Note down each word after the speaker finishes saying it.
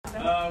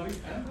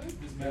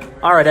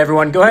All right,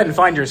 everyone, go ahead and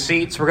find your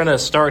seats. We're going to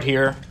start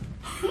here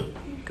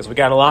because we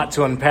got a lot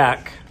to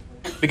unpack.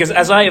 Because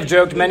as I have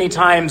joked many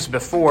times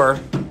before,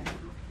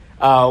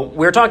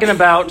 we're talking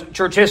about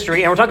church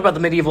history and we're talking about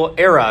the medieval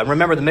era. And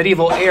remember, the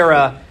medieval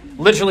era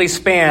literally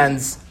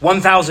spans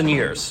 1,000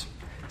 years.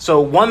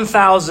 So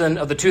 1,000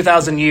 of the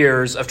 2,000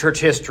 years of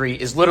church history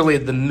is literally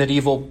the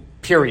medieval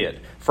period,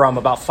 from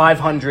about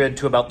 500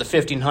 to about the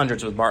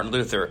 1500s with Martin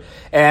Luther.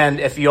 And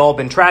if you all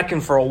been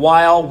tracking for a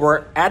while,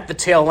 we're at the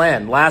tail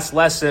end. Last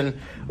lesson,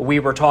 we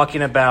were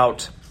talking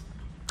about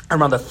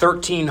around the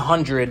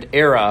 1300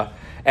 era.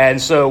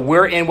 And so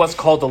we're in what's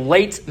called the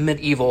late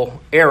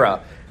medieval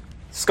era.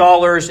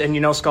 Scholars,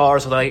 and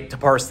scholars like to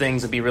parse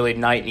things and be really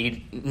nice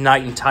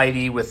and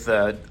tidy with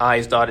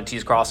I's dotted,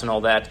 T's crossed, and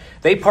all that.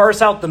 They parse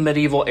out the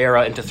medieval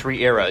era into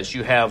three eras.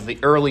 You have the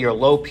early or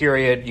low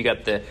period, you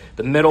got the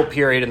middle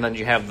period, and then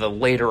you have the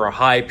later or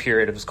high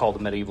period. It's called the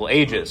medieval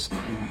ages.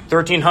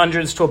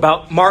 1300s to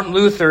about Martin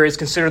Luther is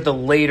considered the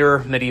later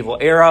medieval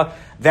era.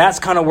 That's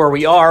kind of where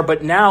we are,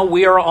 but now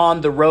we are on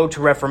the road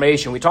to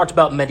Reformation. We talked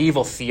about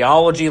medieval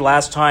theology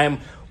last time,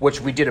 which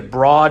we did a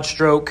broad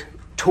stroke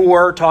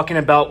tour talking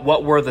about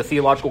what were the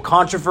theological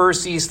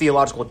controversies,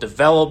 theological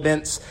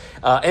developments,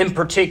 in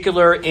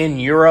particular in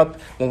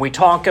Europe. When we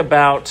talk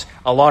about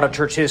a lot of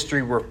church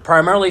history, we're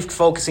primarily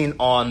focusing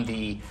on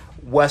the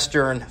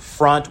Western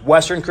front,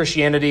 Western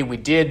Christianity. We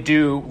did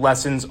do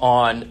lessons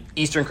on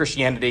Eastern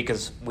Christianity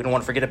because we don't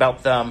want to forget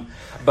about them,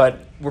 but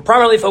we're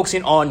primarily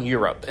focusing on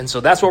Europe. And so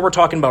that's what we're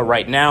talking about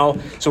right now.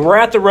 So we're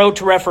at the road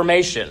to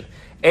Reformation,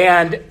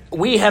 and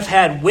we have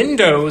had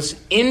windows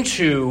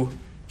into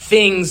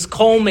things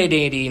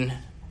culminating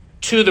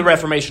to the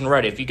Reformation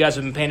already. If you guys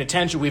have been paying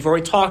attention, we've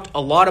already talked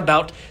a lot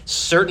about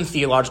certain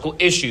theological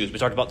issues. We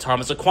talked about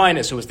Thomas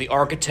Aquinas, who was the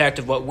architect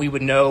of what we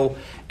would know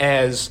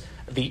as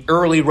the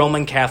early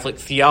Roman Catholic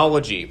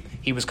theology.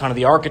 He was kind of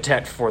the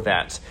architect for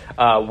that.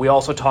 We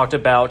also talked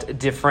about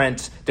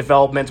different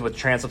developments with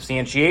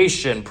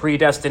transubstantiation,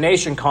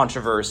 predestination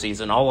controversies,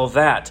 and all of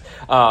that.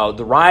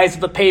 The rise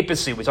of the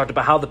papacy. We talked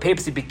about how the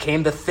papacy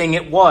became the thing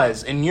it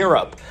was in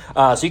Europe.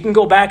 So you can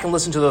go back and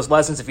listen to those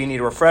lessons if you need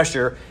a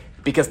refresher,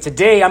 because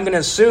today I'm going to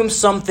assume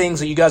some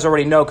things that you guys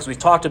already know because we've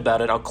talked about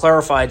it. I'll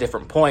clarify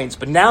different points.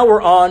 But now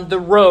we're on the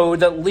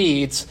road that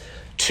leads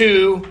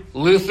to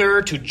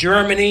Luther, to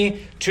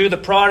Germany, to the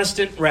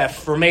Protestant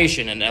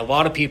Reformation. And a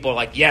lot of people are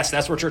like, yes,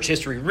 that's where church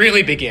history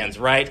really begins,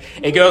 right?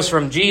 It goes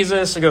from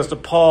Jesus, it goes to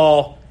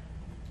Paul,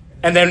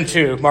 and then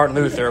to Martin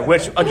Luther,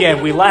 which,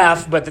 again, we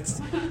laugh, but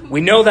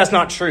we know that's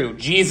not true.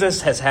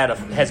 Jesus has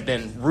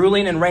been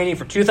ruling and reigning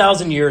for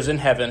 2,000 years in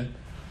heaven,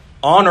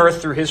 on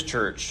earth through his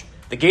church.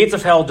 The gates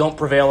of hell don't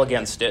prevail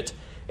against it.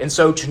 And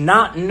so to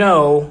not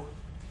know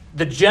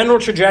the general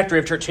trajectory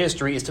of church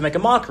history is to make a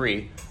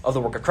mockery of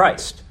the work of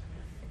Christ.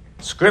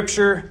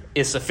 Scripture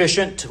is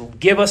sufficient to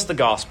give us the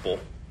gospel,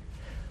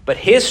 but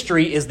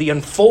history is the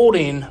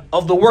unfolding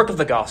of the work of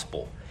the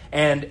gospel.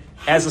 And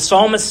as the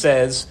psalmist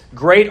says,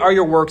 great are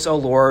your works, O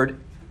Lord,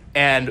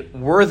 and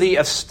worthy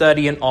of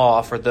study and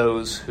awe for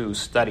those who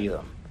study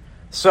them.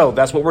 So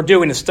that's what we're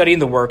doing, is studying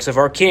the works of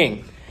our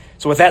King.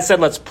 So with that said,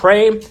 let's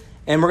pray,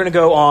 and we're going to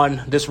go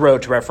on this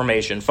road to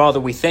Reformation. Father,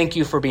 we thank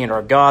you for being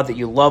our God, that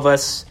you love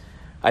us.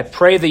 I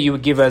pray that you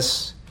would give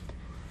us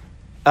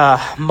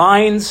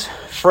minds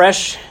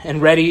fresh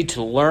and ready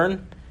to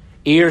learn,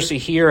 ears to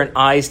hear and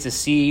eyes to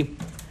see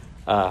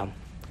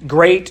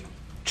great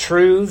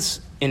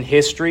truths in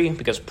history,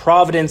 because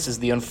providence is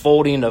the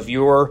unfolding of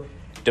your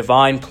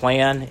divine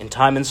plan in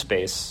time and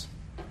space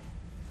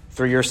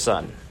through your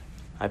Son.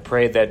 I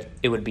pray that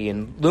it would be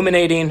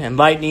illuminating,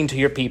 enlightening to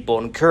your people,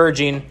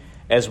 encouraging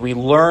as we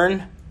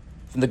learn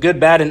from the good,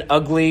 bad, and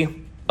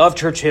ugly of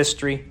church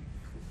history,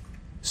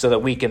 so that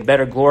we can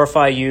better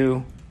glorify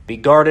you, be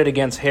guarded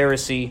against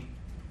heresy,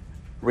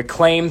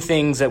 reclaim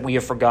things that we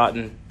have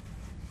forgotten,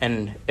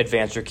 and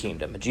advance your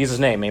kingdom. In Jesus'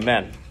 name,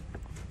 amen.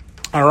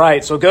 All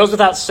right, so it goes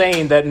without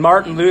saying that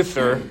Martin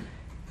Luther,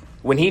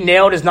 when he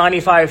nailed his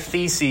 95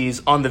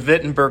 Theses on the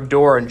Wittenberg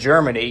door in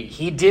Germany,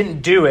 he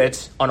didn't do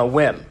it on a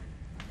whim.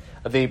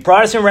 The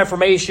Protestant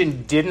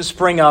Reformation didn't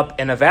spring up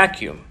in a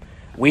vacuum.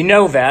 We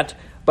know that,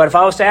 but if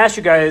I was to ask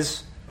you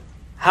guys,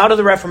 how did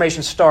the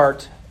Reformation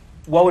start,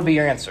 what would be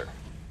your answer?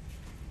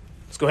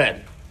 Let's go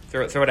ahead.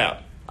 Throw it out.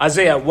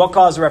 Isaiah, what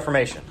caused the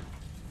Reformation?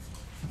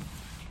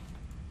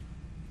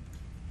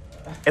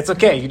 It's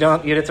okay.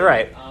 It's all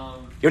right.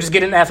 You'll just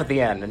get an F at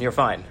the end, and you're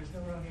fine. There's no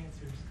wrong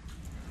answers.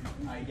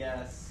 I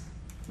guess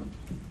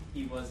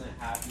he wasn't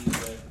happy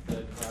with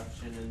the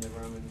corruption in the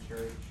Roman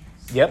Church.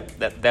 Yep,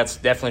 that's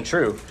definitely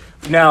true.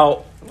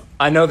 Now,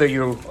 I know that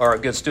you are a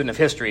good student of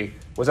history.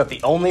 Was that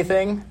the only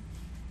thing?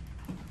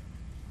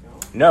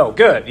 No.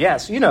 Good.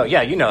 Yes, you know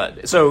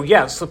it. So,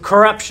 yes,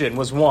 corruption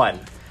was one.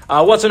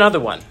 What's another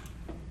one?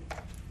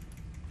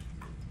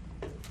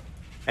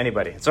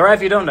 Anybody? It's all right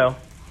if you don't know.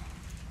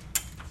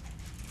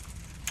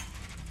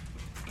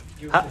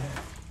 How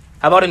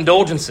about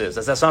indulgences?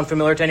 Does that sound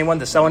familiar to anyone?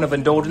 The selling of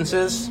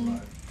indulgences?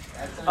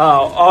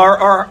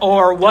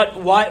 Or what?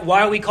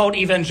 Why are we called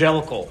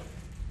evangelical?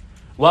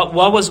 What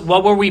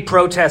were we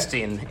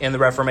protesting in the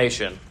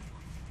Reformation?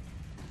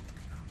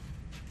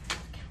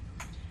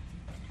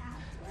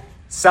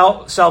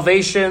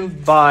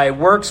 Salvation by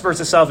works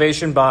versus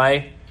salvation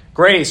by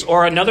grace,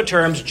 or in other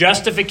terms,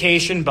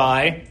 justification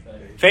by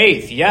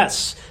faith.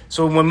 Yes.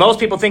 So when most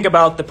people think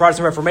about the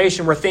Protestant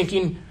Reformation, we're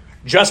thinking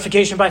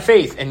justification by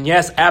faith. And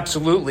yes,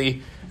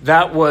 absolutely,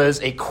 that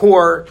was a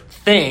core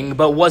thing,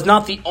 but was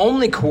not the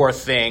only core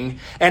thing.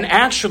 And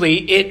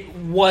actually, it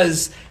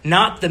was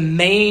not the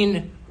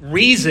main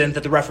reason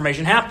that the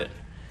Reformation happened.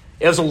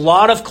 It was a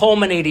lot of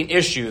culminating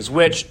issues,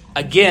 which,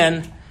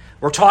 again,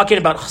 we're talking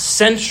about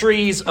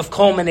centuries of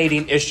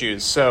culminating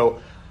issues.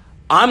 So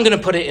I'm going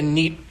to put it in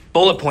neat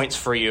bullet points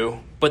for you,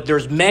 but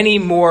there's many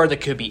more that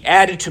could be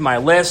added to my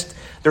list.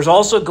 There's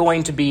also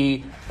going to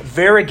be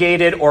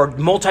variegated or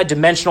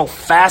multidimensional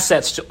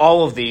facets to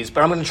all of these,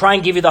 but I'm going to try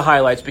and give you the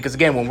highlights because,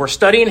 again, when we're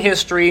studying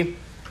history,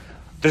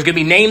 there's going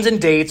to be names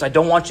and dates. I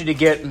don't want you to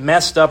get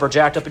messed up or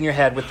jacked up in your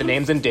head with the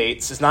names and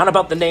dates. It's not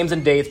about the names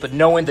and dates, but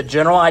knowing the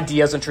general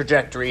ideas and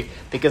trajectory,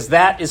 because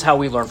that is how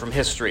we learn from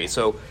history.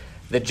 So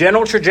the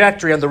general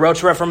trajectory on the road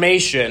to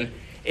Reformation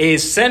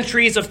is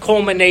centuries of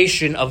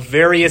culmination of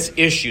various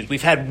issues.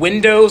 We've had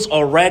windows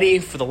already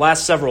for the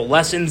last several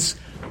lessons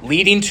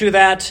leading to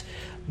that.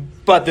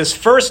 But this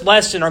first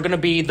lesson are going to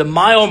be the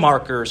mile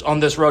markers on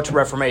this road to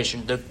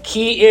Reformation, the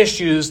key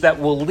issues that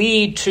will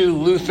lead to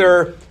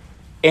Luther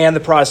and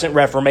the Protestant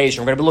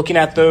Reformation. We're going to be looking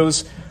at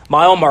those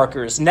mile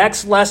markers.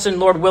 Next lesson,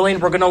 Lord willing,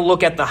 we're going to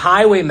look at the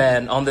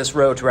highwaymen on this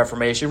road to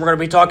Reformation. We're going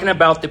to be talking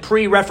about the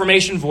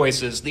pre-Reformation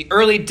voices, the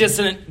early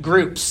dissonant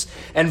groups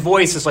and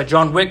voices like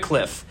John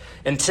Wycliffe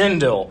and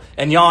Tyndale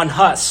and Jan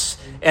Hus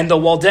and the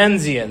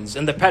Waldensians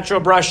and the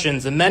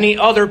Petrobrusians and many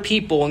other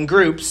people and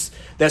groups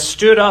that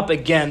stood up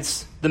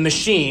against the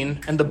machine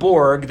and the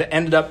Borg that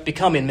ended up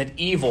becoming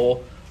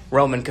medieval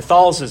Roman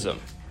Catholicism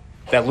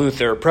that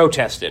Luther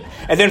protested.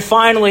 And then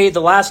finally,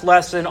 the last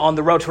lesson on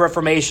the road to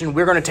Reformation,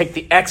 we're going to take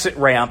the exit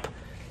ramp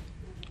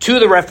to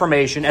the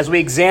Reformation as we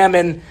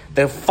examine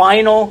the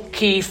final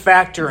key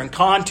factor and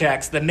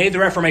context that made the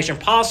Reformation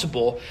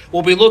possible.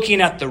 We'll be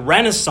looking at the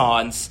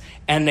Renaissance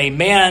and a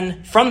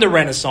man from the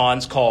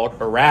Renaissance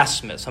called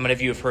Erasmus. How many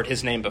of you have heard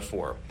his name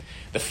before?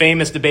 The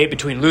famous debate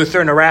between Luther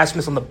and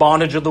Erasmus on the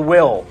bondage of the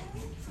will.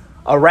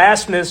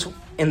 Erasmus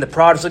in the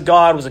Prophets of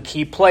God was a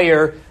key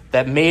player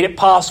that made it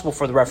possible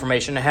for the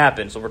Reformation to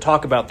happen. So we'll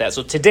talk about that.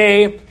 So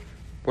today,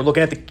 we're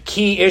looking at the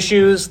key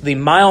issues, the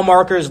mile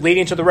markers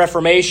leading to the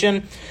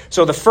Reformation.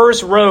 So the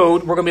first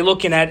road we're going to be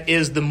looking at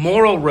is the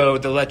moral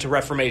road that led to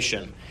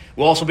Reformation.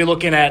 We'll also be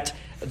looking at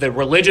the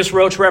religious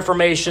road to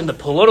Reformation, the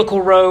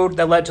political road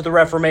that led to the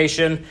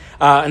Reformation,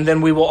 and then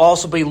we will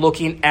also be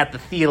looking at the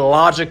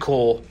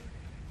theological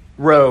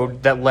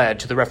road that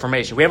led to the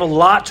Reformation. We have a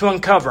lot to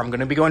uncover. I'm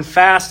going to be going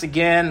fast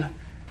again.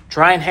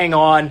 Try and hang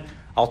on.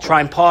 I'll try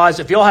and pause.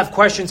 If you all have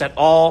questions at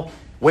all,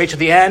 wait to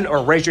the end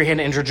or raise your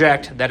hand and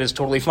interject. That is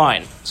totally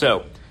fine.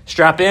 So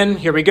strap in.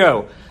 Here we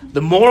go.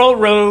 The moral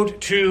road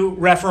to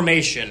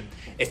Reformation.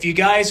 If you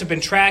guys have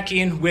been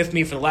tracking with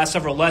me for the last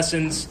several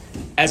lessons,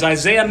 as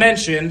Isaiah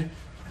mentioned,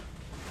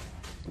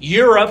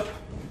 Europe,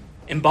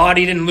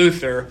 embodied in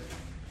Luther,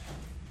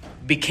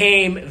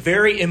 became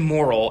very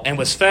immoral and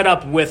was fed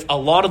up with a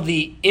lot of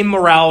the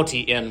immorality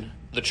in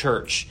the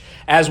church.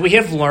 As we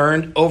have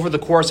learned over the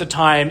course of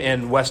time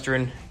in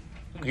Western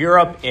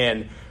Europe,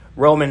 in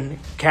Roman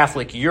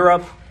Catholic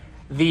Europe,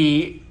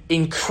 the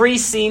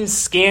increasing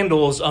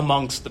scandals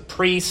amongst the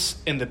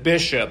priests and the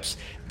bishops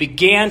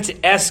began to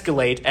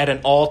escalate at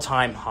an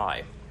all-time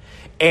high.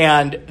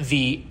 And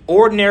the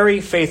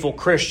ordinary faithful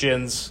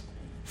Christians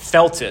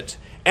felt it,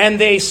 and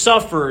they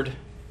suffered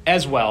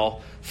as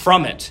well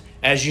from it.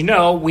 As you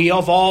know, we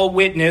have all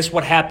witnessed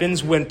what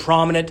happens when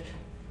prominent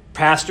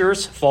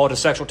pastors fall to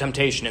sexual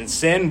temptation and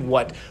sin,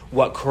 what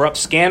corrupt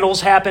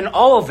scandals happen,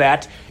 all of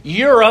that.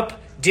 Europe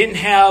didn't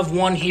have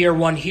one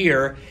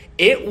here.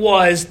 It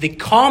was the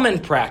common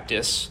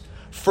practice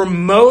for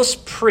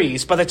most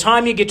priests. By the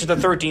time you get to the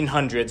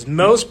 1300s,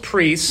 most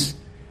priests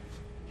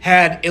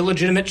had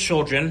illegitimate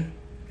children,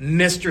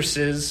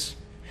 mistresses,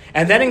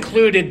 and that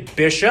included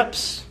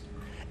bishops,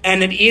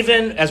 and it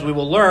even, as we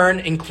will learn,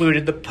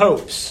 included the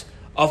popes.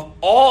 Of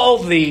all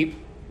the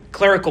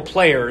clerical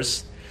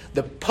players,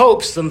 the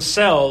popes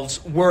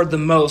themselves were the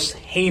most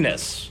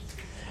heinous.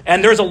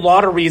 And there's a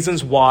lot of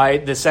reasons why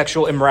the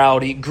sexual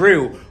immorality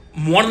grew.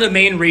 One of the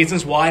main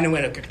reasons why, and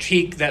a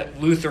critique that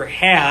Luther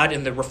had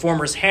and the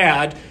reformers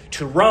had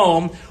to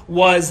Rome,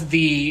 was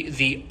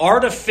the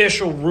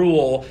artificial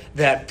rule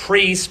that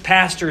priests,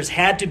 pastors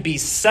had to be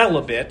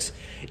celibate,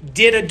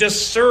 did a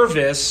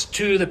disservice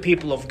to the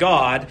people of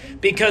God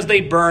because they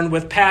burned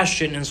with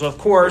passion. And so, of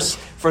course,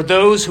 for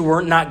those who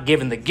were not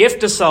given the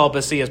gift of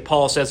celibacy, as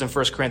Paul says in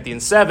 1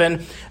 Corinthians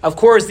 7, of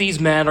course, these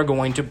men are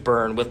going to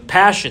burn with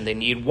passion. They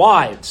need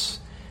wives.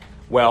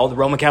 Well, the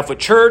Roman Catholic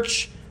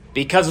Church,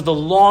 because of the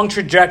long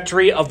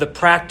trajectory of the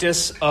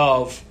practice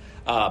of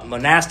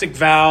monastic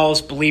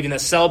vows, believing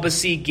that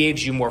celibacy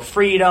gives you more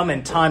freedom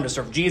and time to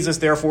serve Jesus,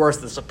 therefore it's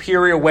the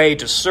superior way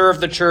to serve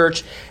the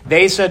church,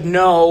 they said,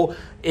 no,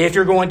 if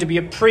you're going to be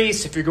a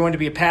priest, if you're going to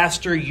be a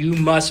pastor, you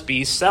must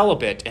be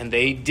celibate. And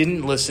they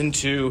didn't listen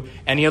to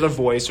any other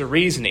voice or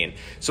reasoning.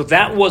 So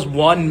that was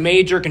one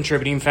major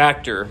contributing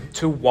factor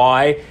to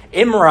why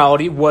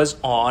immorality was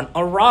on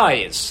a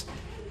rise.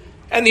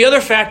 And the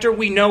other factor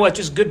we know as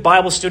just good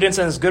Bible students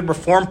and as good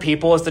Reformed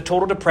people is the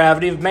total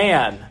depravity of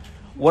man.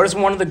 What is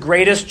one of the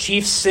greatest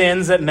chief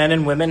sins that men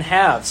and women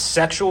have?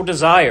 Sexual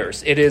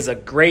desires. It is a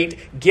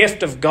great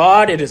gift of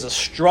God. It is a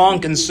strong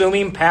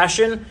consuming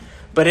passion,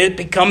 but it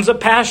becomes a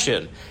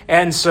passion.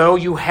 And so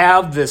you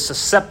have the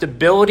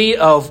susceptibility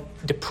of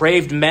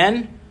depraved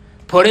men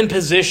put in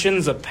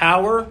positions of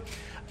power,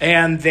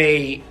 and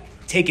they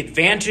take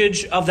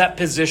advantage of that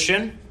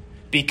position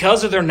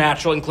because of their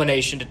natural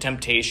inclination to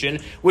temptation,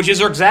 which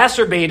is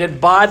exacerbated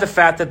by the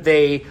fact that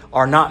they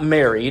are not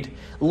married,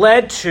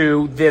 led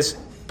to this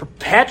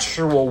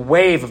perpetual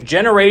wave of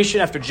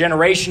generation after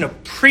generation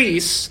of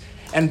priests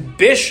and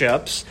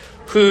bishops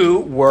who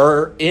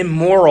were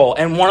immoral.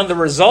 And one of the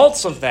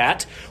results of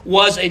that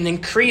was an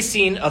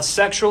increasing of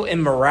sexual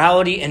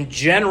immorality and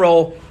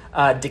general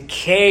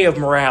decay of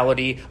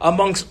morality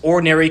amongst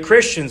ordinary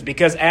Christians.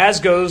 Because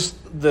as goes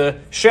the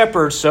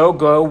shepherd, so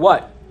go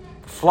what?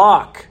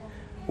 Flock.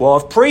 Well,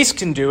 if priests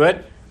can do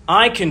it,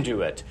 I can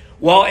do it.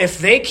 Well, if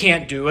they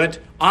can't do it,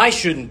 I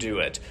shouldn't do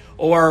it.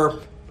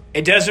 Or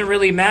it doesn't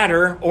really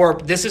matter. Or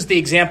this is the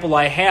example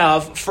I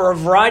have. For a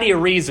variety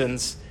of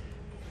reasons,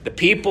 the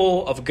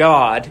people of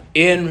God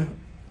in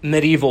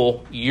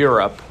medieval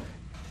Europe,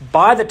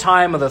 by the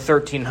time of the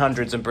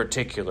 1300s in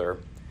particular,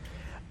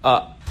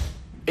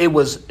 it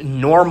was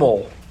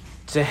normal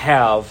to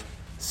have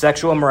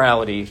sexual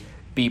immorality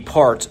be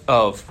part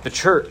of the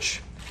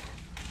church.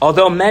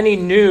 Although many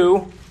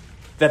knew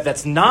that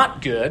that's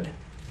not good,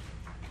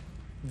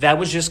 that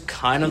was just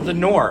kind of the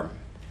norm.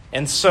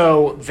 And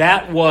so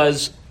that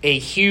was a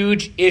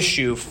huge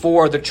issue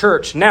for the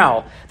church.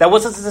 Now, that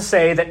wasn't to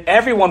say that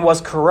everyone was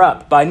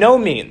corrupt. By no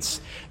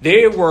means.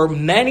 There were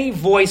many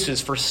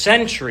voices for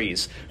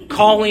centuries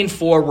calling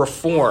for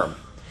reform.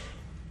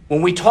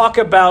 When we talk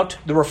about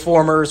the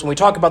reformers, when we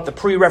talk about the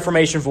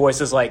pre-Reformation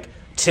voices like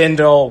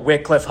Tyndale,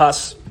 Wycliffe,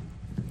 Huss,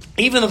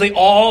 even though they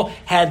all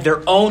had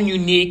their own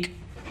unique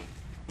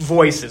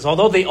voices,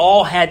 although they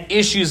all had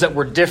issues that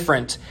were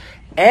different,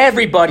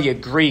 everybody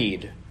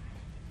agreed,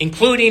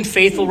 including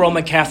faithful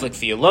Roman Catholic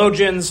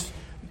theologians,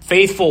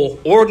 faithful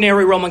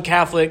ordinary Roman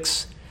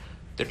Catholics,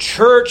 the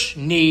church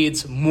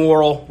needs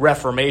moral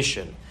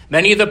reformation.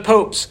 Many of the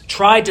popes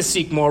tried to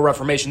seek moral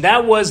reformation.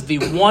 That was the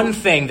one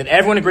thing that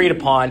everyone agreed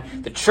upon.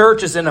 The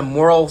church is in a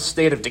moral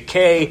state of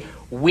decay.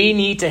 We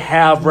need to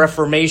have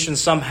reformation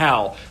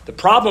somehow. The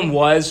problem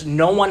was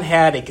no one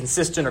had a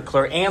consistent or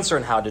clear answer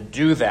on how to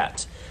do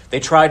that. They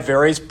tried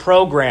various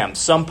programs.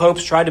 Some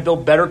popes tried to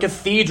build better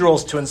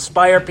cathedrals to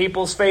inspire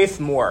people's faith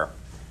more.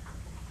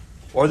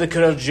 Or they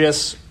could have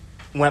just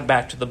went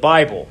back to the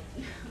Bible.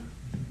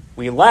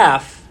 We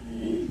laugh,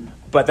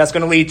 but that's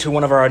going to lead to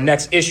one of our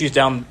next issues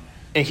down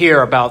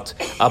here about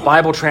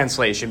Bible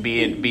translation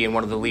being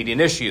one of the leading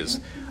issues.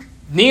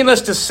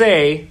 Needless to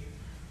say,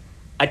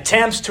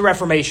 attempts to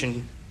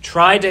Reformation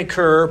tried to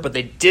occur, but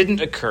they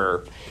didn't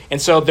occur.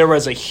 And so there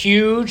was a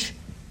huge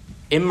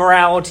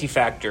immorality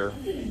factor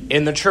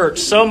in the church,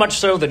 so much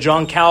so that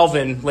John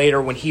Calvin later,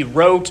 when he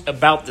wrote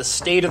about the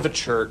state of the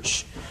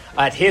church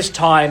at his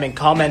time and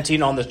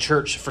commenting on the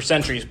church for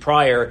centuries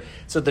prior,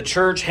 said the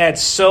church had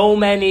so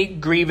many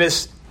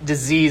grievous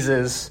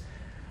diseases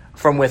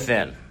from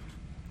within.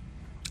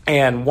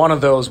 And one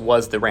of those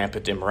was the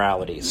rampant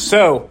immorality.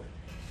 So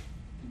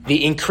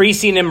the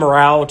increasing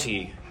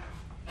immorality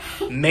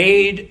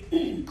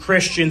made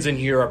Christians in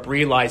Europe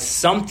realize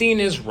something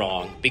is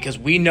wrong, because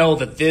we know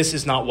that this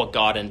is not what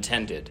God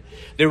intended.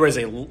 There was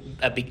a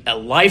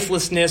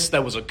lifelessness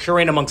that was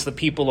occurring amongst the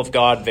people of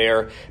God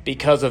there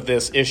because of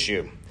this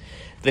issue.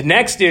 The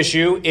next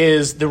issue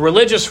is the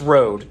religious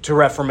road to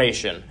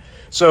Reformation.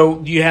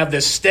 So you have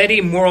this steady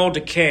moral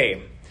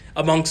decay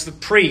amongst the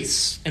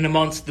priests and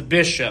amongst the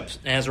bishops.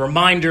 And as a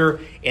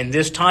reminder, in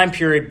this time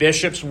period,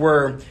 bishops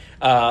were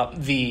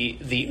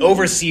the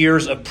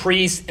overseers of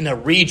priests in a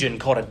region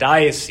called a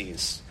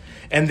diocese.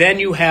 And then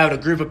you had a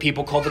group of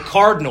people called the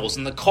cardinals.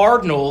 And the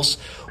cardinals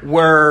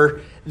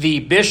were the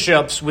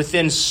bishops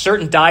within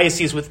certain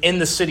dioceses within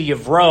the city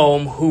of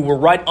Rome who were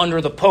right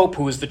under the Pope,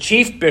 who was the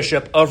chief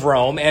bishop of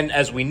Rome. And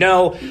as we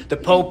know, the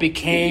Pope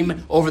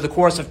became, over the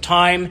course of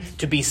time,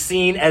 to be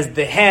seen as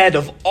the head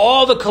of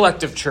all the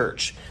collective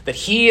church, that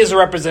he is a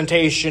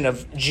representation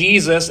of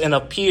Jesus and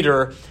of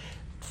Peter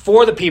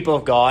for the people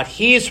of God.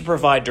 He is to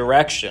provide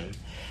direction.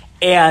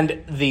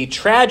 And the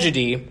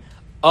tragedy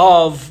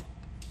of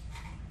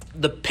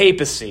the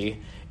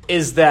papacy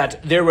is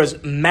that there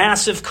was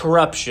massive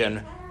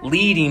corruption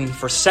leading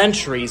for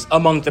centuries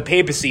among the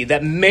papacy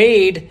that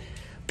made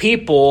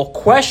people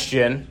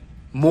question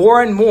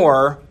more and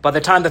more, by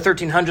the time the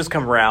 1300s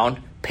come around,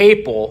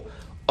 papal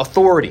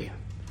authority.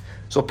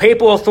 So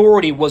papal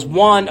authority was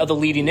one of the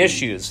leading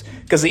issues,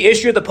 because the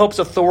issue of the Pope's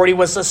authority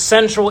was a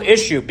central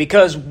issue,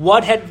 because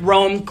what had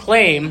Rome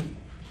claimed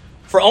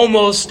for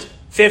almost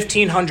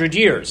 1,500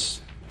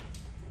 years?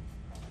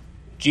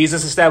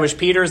 Jesus established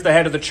Peter as the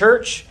head of the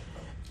church,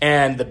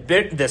 and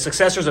the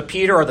successors of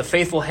Peter are the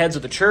faithful heads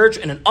of the church,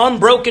 and an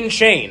unbroken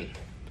chain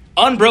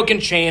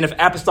of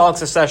apostolic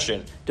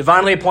succession,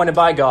 divinely appointed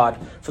by God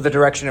for the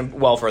direction and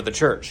welfare of the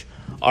church.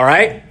 All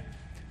right?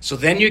 So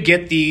then you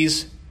get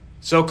these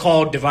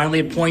so-called divinely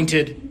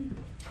appointed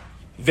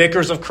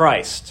vicars of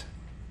Christ.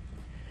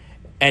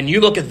 And you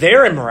look at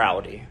their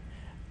immorality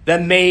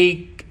that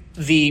make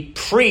the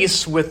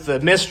priests with the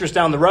mistress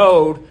down the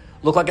road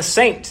look like a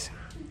saint.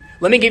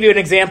 Let me give you an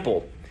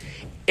example.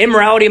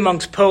 Immorality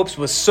amongst popes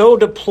was so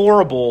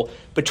deplorable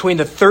between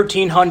the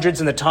 1300s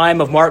and the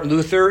time of Martin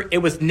Luther, it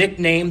was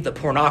nicknamed the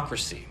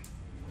pornocracy.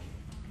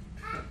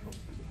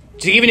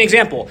 To give you an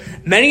example,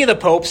 many of the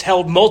popes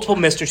held multiple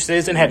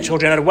mistresses and had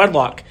children out of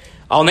wedlock.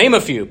 I'll name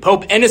a few.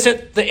 Pope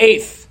Innocent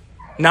VIII,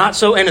 not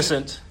so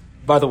innocent,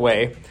 by the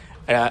way,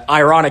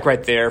 ironic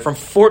right there. From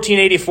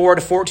 1484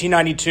 to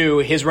 1492,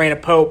 his reign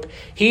of pope,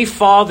 he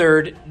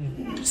fathered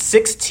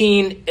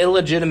 16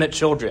 illegitimate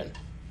children.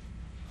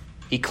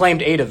 He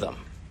claimed 8 of them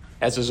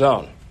as his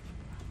own.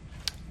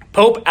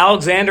 Pope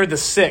Alexander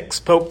VI,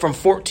 pope from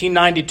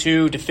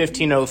 1492 to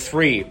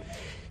 1503,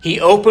 he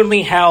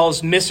openly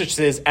housed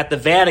mistresses at the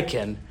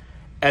Vatican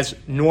as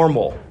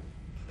normal,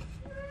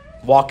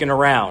 walking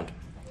around.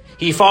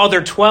 He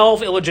fathered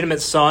 12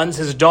 illegitimate sons.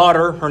 His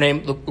daughter, her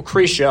name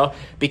Lucretia,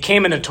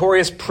 became a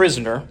notorious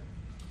prisoner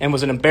and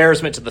was an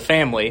embarrassment to the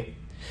family.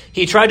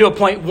 He tried to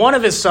appoint one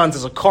of his sons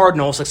as a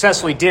cardinal,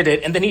 successfully did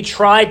it, and then he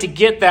tried to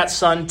get that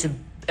son to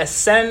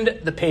ascend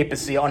the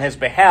papacy on his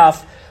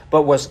behalf,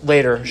 but was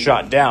later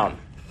shot down.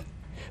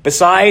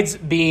 Besides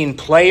being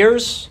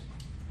players,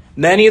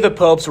 many of the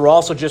popes were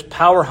also just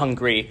power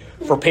hungry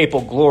for papal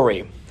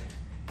glory.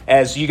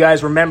 As you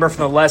guys remember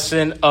from the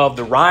lesson of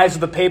the rise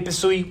of the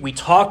papacy, we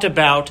talked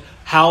about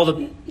how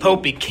the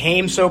pope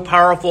became so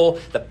powerful,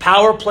 the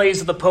power plays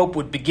that the pope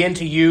would begin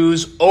to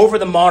use over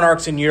the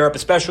monarchs in Europe,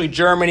 especially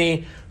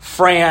Germany,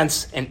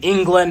 France, and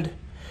England,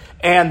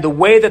 and the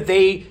way that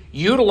they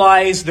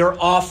utilize their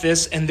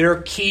office and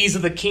their keys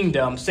of the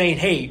kingdom, saying,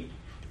 hey,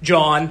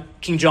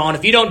 King John,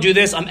 if you don't do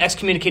this, I'm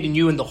excommunicating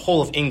you in the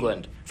whole of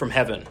England from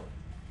heaven.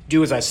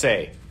 Do as I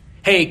say.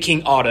 Hey,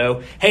 King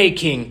Otto. Hey,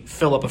 King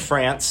Philip of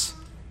France.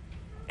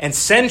 And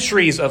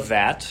centuries of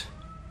that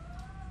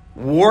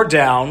wore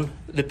down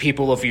the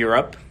people of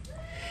Europe.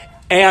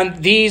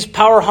 And these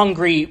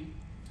power-hungry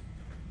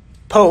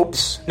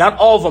popes, not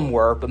all of them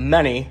were, but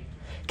many,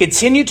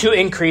 continued to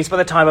increase by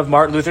the time of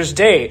Martin Luther's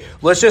day.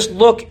 Let's just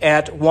look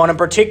at one in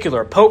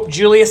particular. Pope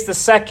Julius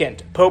II,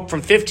 pope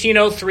from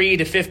 1503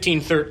 to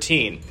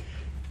 1513.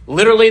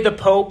 Literally the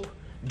pope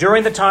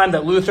during the time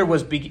that Luther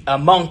was a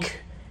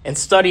monk and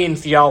studying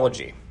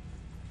theology.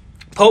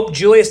 Pope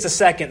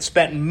Julius II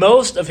spent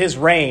most of his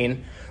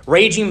reign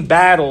raging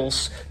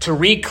battles to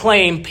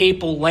reclaim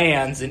papal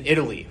lands in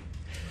Italy.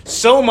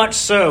 So much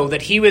so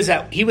that he was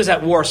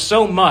at war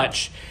so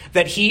much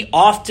that he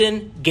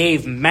often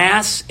gave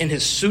mass in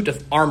his suit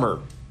of armor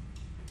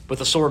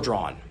with a sword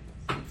drawn.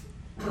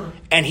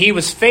 And he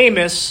was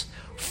famous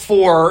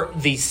for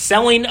the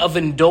selling of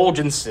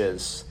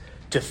indulgences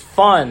to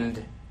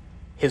fund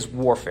his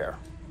warfare.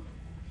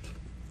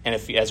 And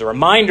as a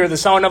reminder, the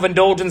selling of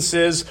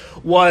indulgences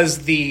was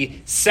the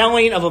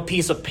selling of a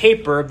piece of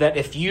paper that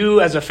if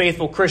you, as a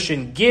faithful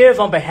Christian, give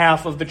on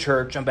behalf of the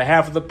church, on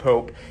behalf of the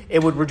Pope,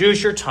 it would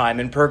reduce your time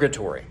in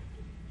purgatory.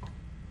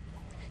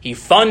 He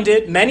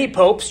funded, many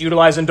popes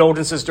utilized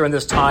indulgences during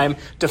this time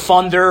to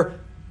fund their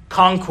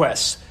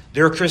conquests,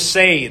 their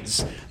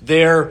crusades,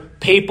 their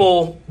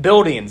papal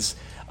buildings.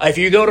 If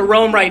you go to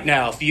Rome right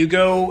now, if you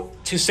go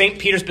to St.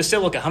 Peter's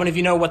Basilica, how many of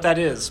you know what that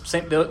is?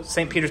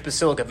 St. Peter's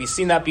Basilica. Have you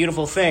seen that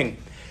beautiful thing?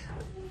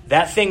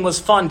 That thing was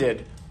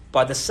funded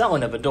by the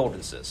selling of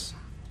indulgences.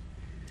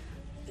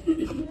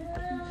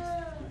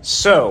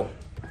 So,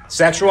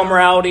 sexual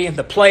immorality,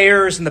 the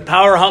players, and the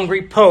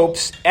power-hungry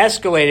popes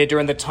escalated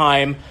during the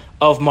time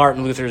of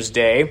Martin Luther's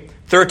day,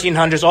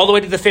 1300s all the way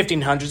to the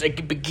 1500s.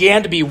 It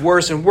began to be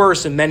worse and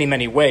worse in many,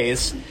 many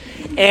ways.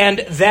 And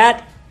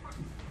that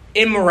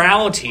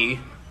immorality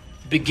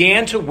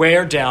began to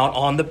wear down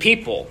on the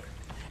people.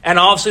 And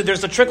obviously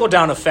there's a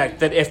trickle-down effect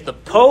that if the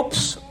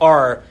popes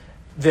are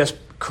this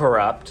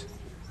corrupt,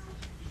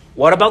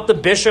 what about the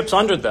bishops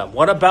under them?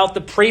 What about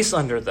the priests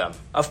under them?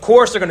 Of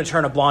course they're going to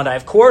turn a blind eye.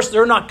 Of course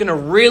they're not going to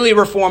really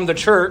reform the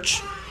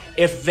church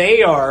if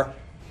they are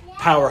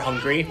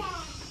power-hungry.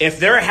 If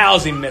they're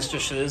housing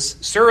mistresses,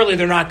 certainly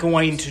they're not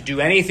going to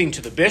do anything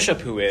to the bishop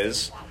who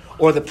is,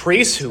 or the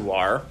priests who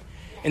are.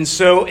 And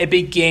so it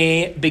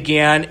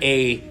began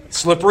a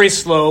slippery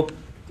slope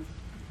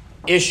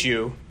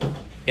issue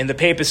in the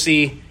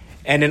papacy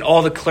and in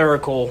all the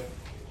clerical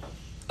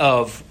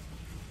of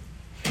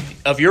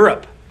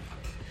Europe.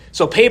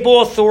 So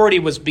papal authority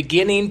was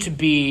beginning to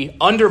be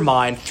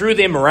undermined through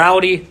the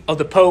immorality of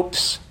the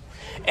popes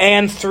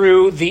and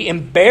through the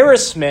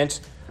embarrassment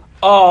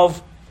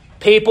of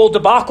papal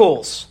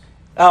debacles.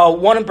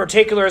 One in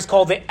particular is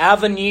called the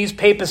Avignonese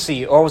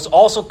papacy, or was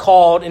also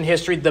called in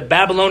history the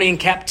Babylonian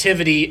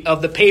captivity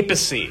of the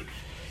papacy,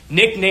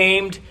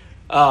 nicknamed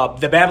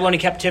The Babylonian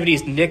captivity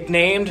is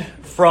nicknamed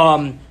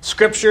from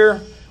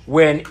Scripture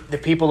when the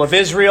people of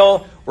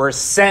Israel were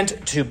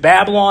sent to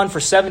Babylon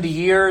for 70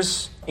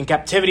 years in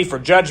captivity for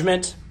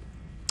judgment.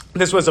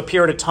 This was a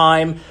period of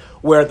time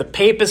where the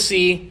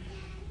papacy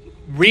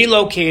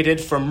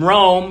relocated from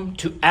Rome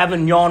to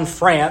Avignon,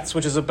 France,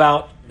 which is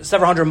about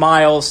several hundred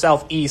miles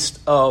southeast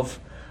of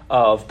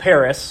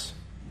Paris.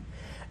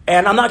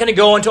 And I'm not going to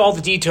go into all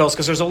the details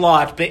because there's a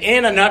lot, but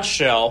in a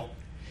nutshell,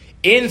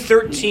 in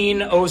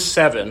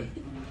 1307,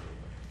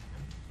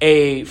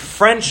 a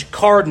French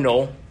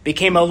cardinal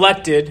became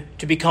elected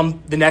to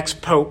become the next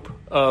pope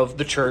of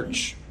the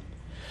church.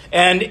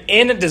 And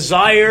in a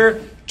desire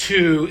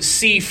to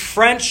see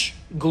French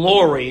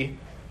glory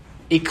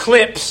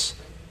eclipse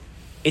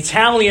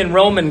Italian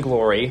Roman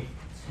glory,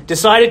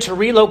 decided to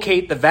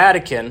relocate the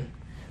Vatican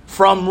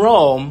from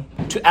Rome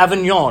to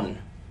Avignon,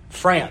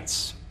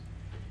 France.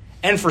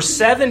 And for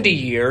 70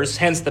 years,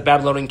 hence the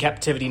Babylonian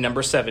captivity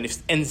number 7,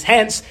 and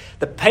hence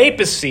the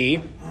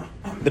papacy,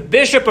 the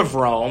Bishop of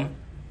Rome,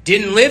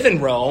 didn't live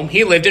in Rome,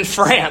 he lived in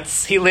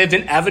France. He lived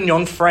in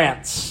Avignon,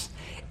 France.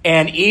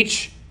 And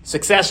each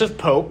successive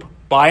pope,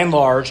 by and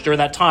large, during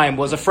that time,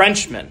 was a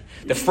Frenchman.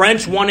 The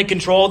French wanted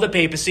control of the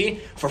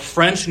papacy for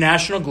French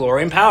national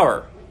glory and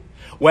power.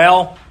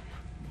 Well,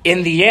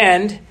 in the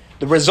end,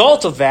 the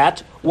result of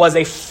that was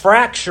a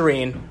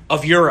fracturing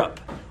of Europe.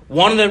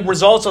 One of the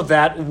results of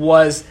that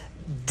was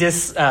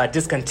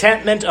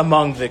discontentment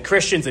among the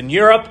Christians in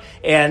Europe,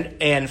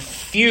 and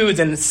feuds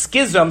and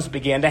schisms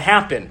began to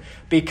happen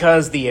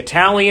because the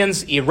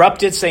Italians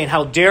erupted saying,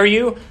 "How dare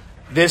you?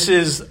 This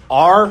is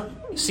our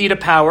seat of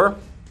power."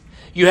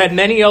 You had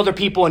many other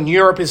people in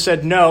Europe who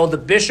said, no, the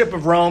Bishop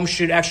of Rome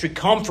should actually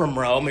come from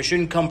Rome. It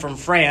shouldn't come from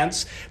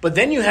France. But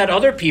then you had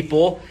other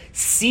people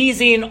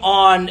seizing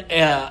on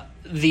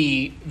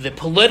the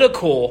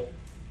political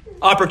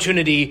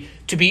opportunity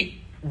to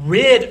be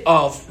rid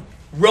of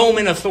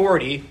Roman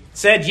authority,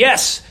 said,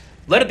 yes,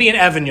 let it be in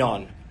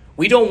Avignon.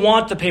 We don't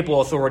want the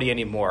papal authority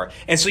anymore.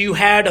 And so you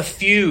had a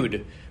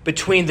feud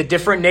between the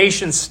different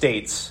nation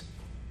states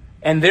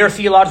and their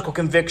theological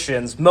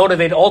convictions,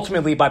 motivated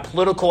ultimately by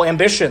political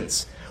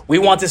ambitions. We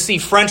want to see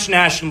French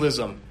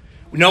nationalism.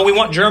 No, we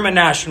want German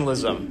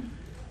nationalism.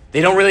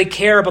 They don't really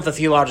care about the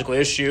theological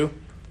issue.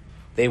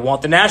 They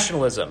want the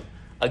nationalism.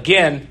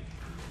 Again,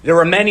 there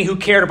were many who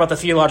cared about the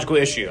theological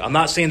issue. I'm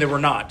not saying there were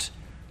not.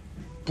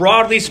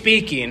 Broadly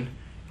speaking,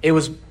 it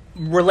was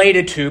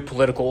related to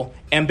political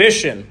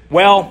ambition.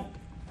 Well,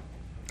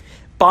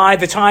 by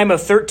the time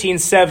of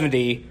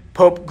 1370,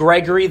 Pope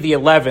Gregory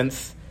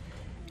XI,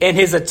 in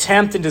his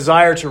attempt and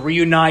desire to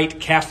reunite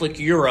Catholic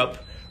Europe,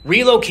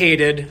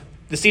 relocated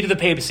the seat of the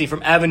papacy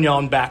from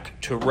Avignon back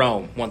to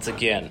Rome once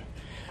again.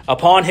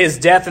 Upon his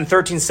death in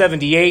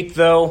 1378,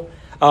 though,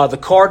 the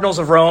cardinals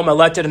of Rome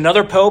elected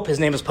another pope. His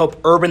name is Pope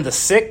Urban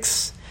VI.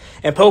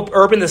 And Pope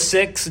Urban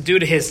VI, due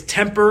to his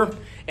temper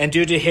and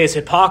due to his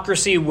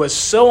hypocrisy, was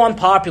so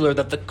unpopular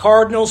that the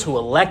cardinals who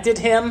elected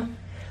him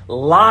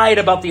lied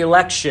about the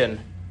election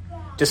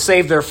to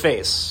save their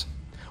face.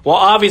 Well,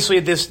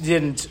 obviously, this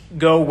didn't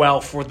go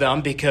well for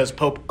them because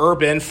Pope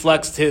Urban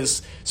flexed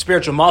his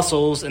spiritual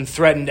muscles and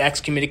threatened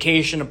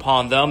excommunication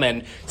upon them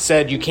and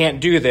said, you can't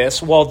do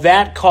this. Well,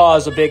 that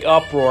caused a big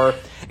uproar.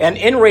 And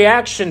in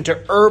reaction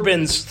to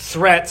Urban's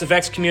threats of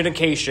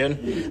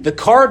excommunication, the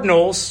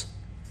cardinals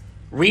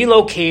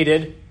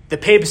relocated the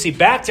papacy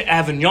back to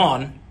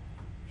Avignon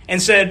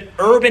and said,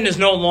 Urban is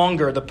no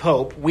longer the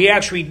pope. We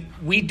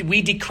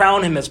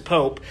decrown him as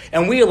pope,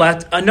 and we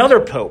elect another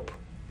pope.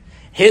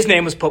 His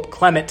name was Pope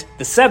Clement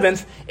VII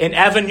in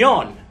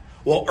Avignon.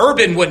 Well,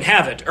 Urban wouldn't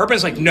have it.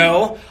 Urban's like,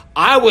 no,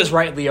 I was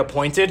rightly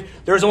appointed.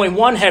 There's only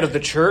one head of the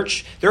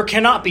church. There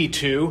cannot be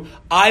two.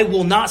 I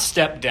will not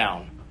step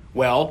down.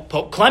 Well,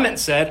 Pope Clement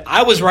said,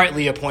 I was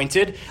rightly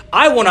appointed.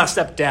 I will not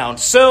step down.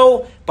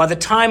 So, by the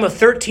time of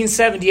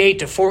 1378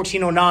 to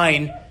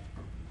 1409,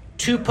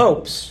 two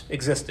popes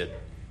existed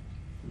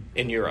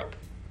in Europe,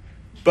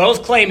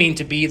 both claiming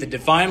to be the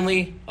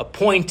divinely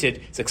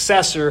appointed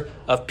successor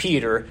of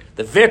Peter,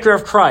 the vicar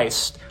of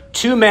Christ,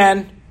 two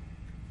men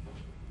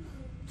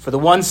for the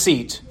one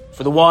seat,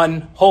 for the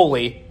one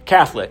holy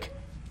Catholic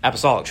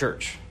Apostolic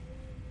Church.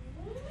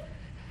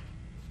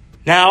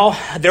 Now,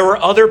 there were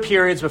other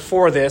periods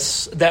before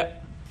this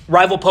that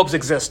rival popes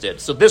existed.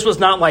 So this was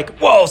not like,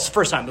 whoa, it's the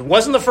first time. It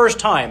wasn't the first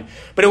time,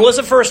 but it was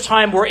the first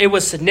time where it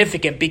was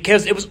significant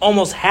because it was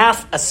almost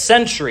half a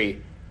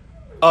century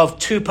of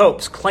two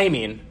popes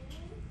claiming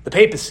the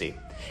papacy.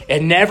 It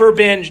had never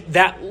been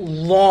that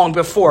long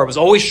before. It was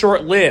always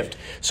short-lived.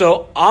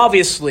 So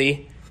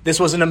obviously, this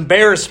was an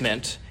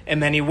embarrassment in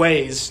many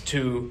ways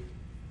to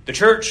the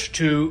church,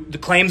 to the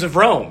claims of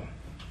Rome.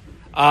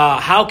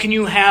 How can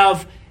you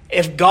have,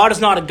 if God is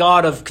not a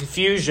God of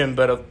confusion,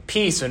 but of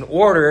peace and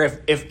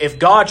order, if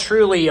God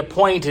truly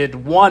appointed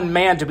one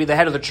man to be the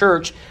head of the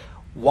church,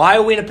 why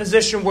are we in a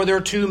position where there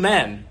are two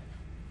men,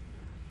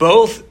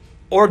 both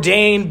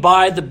ordained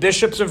by the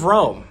bishops of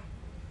Rome?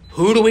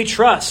 Who do we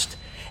trust?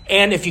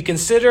 And if you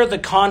consider the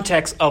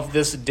context of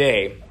this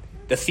day,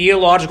 the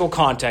theological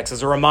context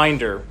as a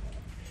reminder,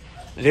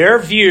 Their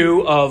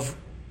view of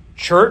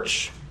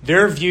church,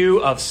 their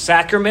view of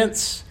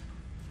sacraments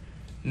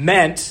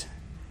meant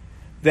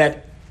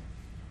that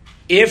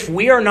if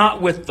we are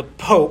not with the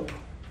Pope,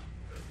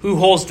 who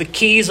holds the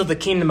keys of the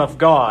kingdom of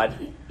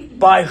God,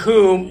 by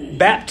whom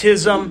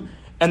baptism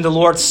and the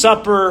Lord's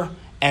Supper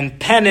and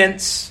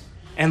penance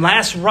and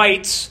last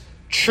rites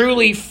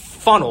truly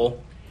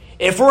funnel,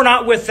 if we're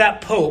not with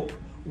that Pope,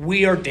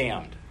 we are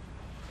damned.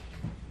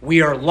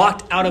 We are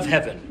locked out of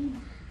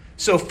heaven.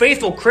 So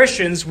faithful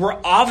Christians were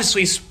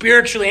obviously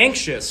spiritually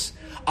anxious.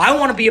 I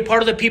want to be a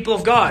part of the people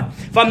of God.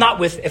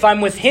 If I'm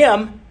with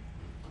him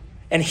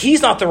and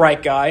he's not the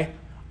right guy,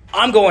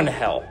 I'm going to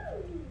hell.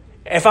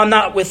 If I'm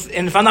not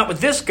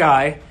with this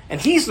guy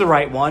and he's the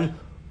right one,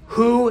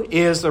 who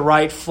is the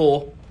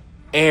rightful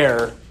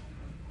heir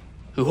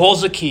who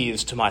holds the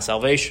keys to my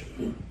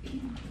salvation?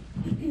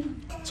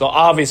 So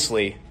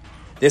obviously,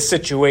 this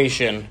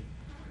situation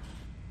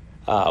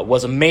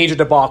was a major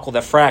debacle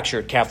that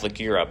fractured Catholic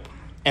Europe.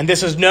 And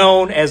this is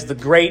known as the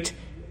Great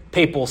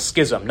Papal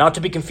Schism, not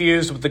to be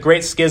confused with the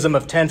Great Schism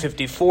of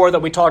 1054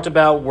 that we talked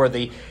about, where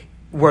the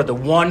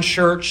one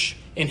church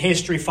in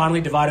history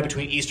finally divided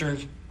between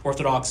Eastern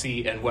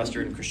Orthodoxy and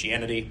Western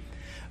Christianity.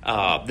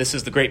 This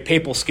is the Great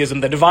Papal Schism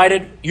that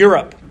divided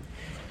Europe.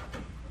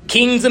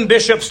 Kings and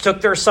bishops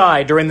took their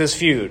side during this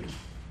feud.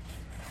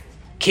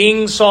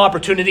 Kings saw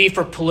opportunity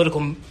for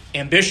political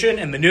ambition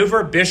and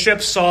maneuver.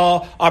 Bishops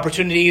saw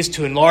opportunities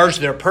to enlarge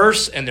their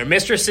purse and their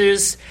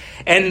mistresses.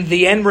 And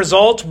the end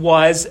result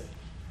was,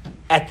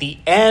 at the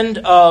end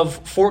of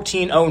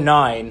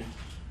 1409,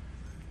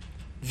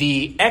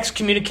 the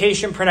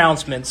excommunication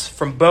pronouncements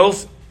from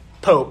both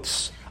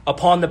popes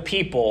upon the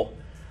people.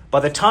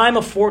 By the time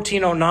of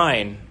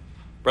 1409,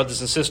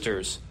 brothers and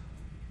sisters,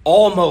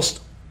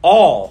 almost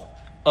all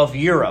of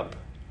Europe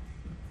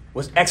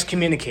was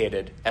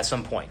excommunicated at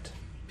some point.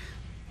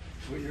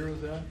 What year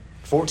was that?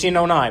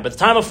 1409. By the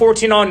time of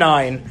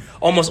 1409,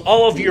 almost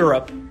all of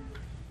Europe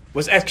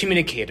was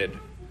excommunicated.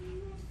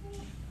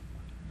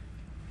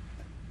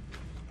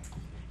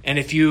 And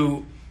if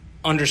you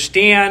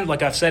understand,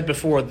 like I've said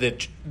before,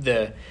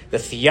 the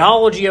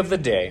theology of the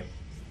day,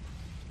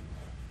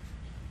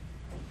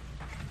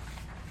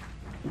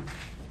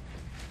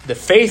 the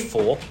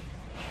faithful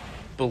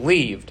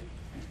believed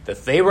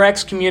that they were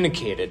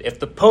excommunicated. If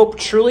the Pope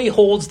truly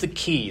holds the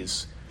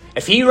keys,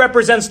 if he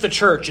represents the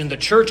church and the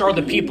church are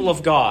the people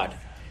of God,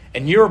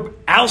 and you're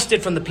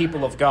ousted from the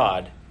people of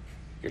God,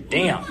 you're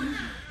damned.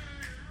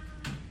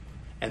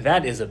 And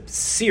that is a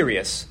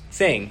serious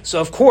thing.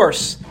 So, of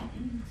course,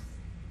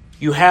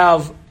 you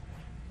have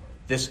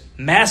this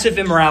massive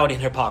immorality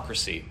and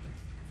hypocrisy.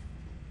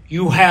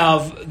 You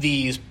have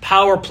these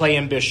power play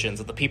ambitions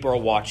that the people are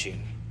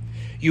watching.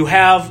 You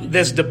have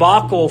this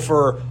debacle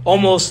for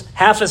almost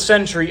half a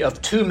century of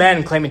two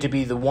men claiming to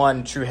be the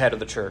one true head of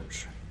the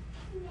church.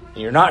 And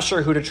you're not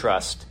sure who to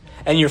trust,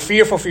 and you're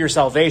fearful for your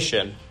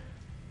salvation.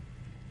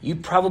 You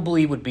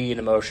probably would be an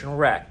emotional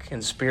wreck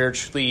and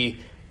spiritually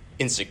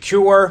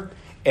insecure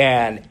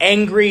and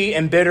angry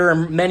and bitter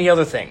and many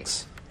other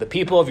things. The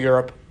people of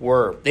Europe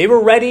were. They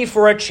were ready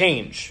for a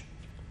change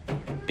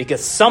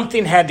because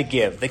something had to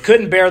give. They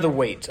couldn't bear the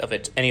weight of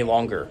it any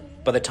longer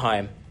by the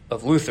time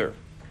of Luther.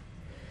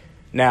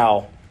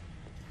 Now,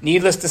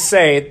 needless to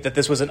say that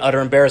this was an utter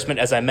embarrassment,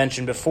 as I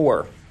mentioned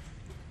before.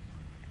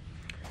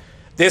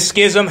 This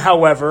schism,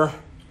 however,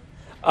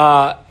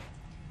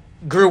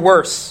 grew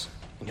worse.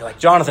 And you're like,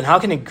 Jonathan, how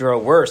can it grow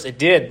worse? It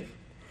did.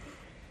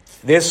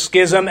 This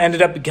schism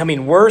ended up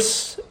becoming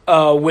worse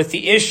with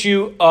the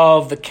issue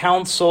of the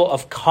Council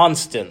of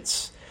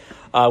Constance,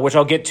 which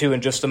I'll get to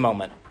in just a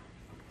moment.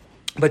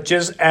 But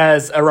just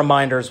as a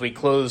reminder, as we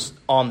close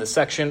on the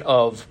section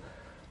of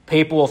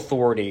papal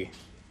authority,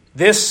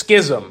 this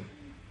schism,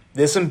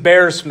 this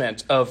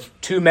embarrassment of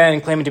two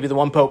men claiming to be the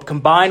one pope,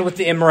 combined with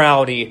the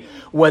immorality,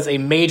 was a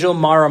major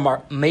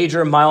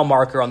mile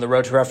marker on the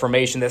road to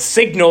Reformation that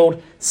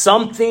signaled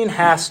something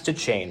has to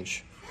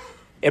change.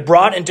 It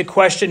brought into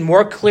question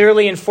more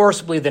clearly and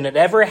forcibly than it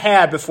ever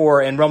had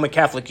before in Roman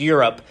Catholic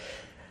Europe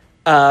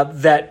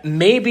that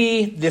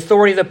maybe the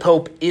authority of the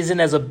Pope isn't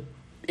as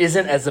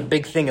a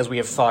big thing as we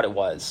have thought it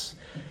was.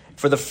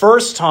 For the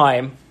first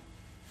time,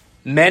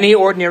 many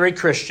ordinary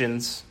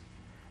Christians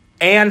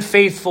and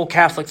faithful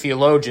Catholic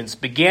theologians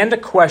began to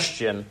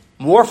question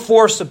more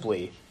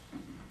forcibly,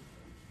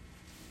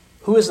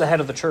 who is the head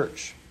of the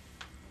church?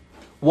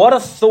 What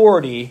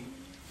authority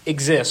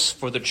exists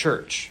for the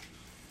church?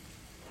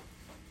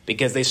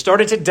 Because they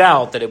started to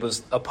doubt that it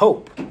was a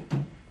pope.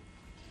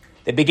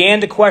 They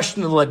began to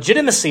question the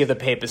legitimacy of the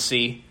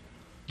papacy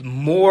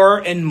more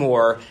and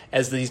more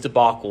as these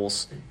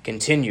debacles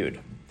continued.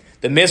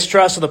 The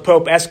mistrust of the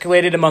pope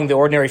escalated among the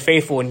ordinary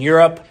faithful in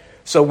Europe.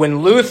 So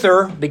when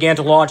Luther began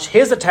to launch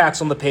his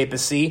attacks on the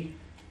papacy,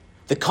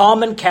 the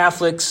common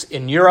Catholics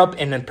in Europe,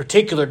 and in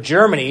particular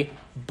Germany,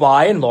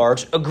 by and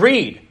large,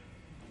 agreed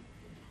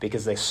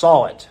because they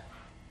saw it.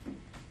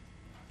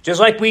 Just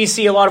like we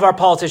see a lot of our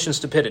politicians'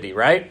 stupidity,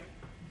 right?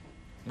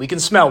 We can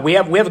smell. We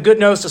have a good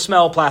nose to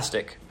smell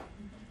plastic,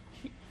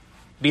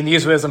 being the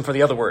euphemism for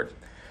the other word.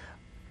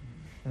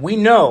 we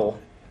know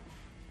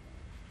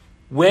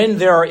when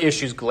there are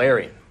issues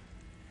glaring,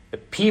 the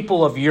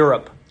people of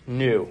Europe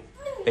knew.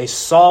 They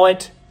saw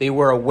it. They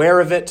were aware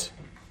of it.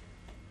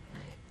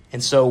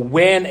 And so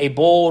when a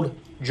bold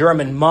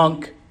German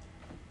monk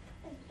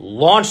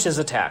launched his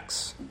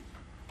attacks,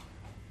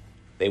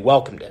 they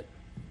welcomed it.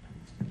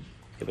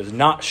 It was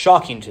not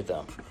shocking to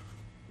them.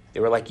 They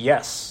were like,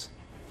 yes,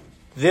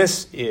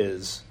 this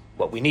is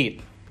what we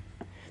need.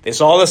 They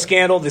saw the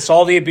scandal. They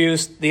saw the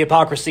abuse, the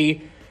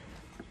hypocrisy.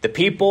 The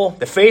people,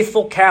 the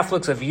faithful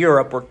Catholics of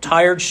Europe, were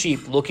tired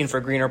sheep looking for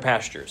greener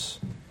pastures.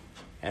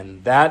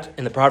 And that,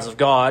 in the providence of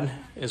God,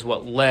 is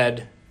what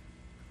led,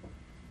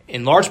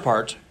 in large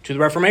part, to the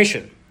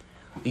Reformation.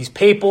 These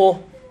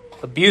papal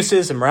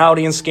abuses,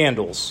 immorality, and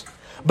scandals.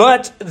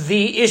 But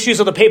the issues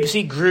of the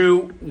papacy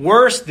grew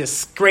worse.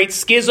 This great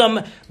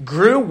schism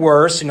grew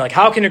worse. And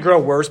how can it grow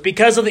worse?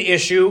 Because of the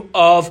issue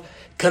of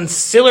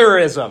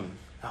conciliarism.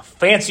 A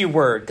fancy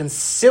word,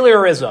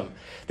 conciliarism.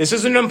 This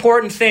is an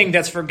important thing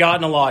that's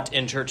forgotten a lot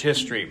in church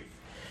history.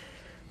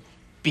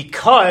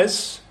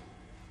 Because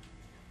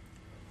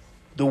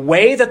the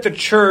way that the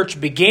church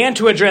began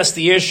to address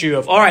the issue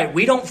of, all right,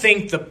 we don't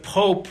think the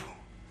Pope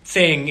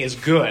thing is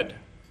good.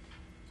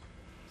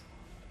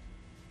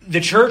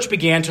 The church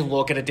began to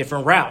look at a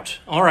different route.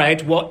 All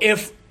right, well,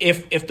 if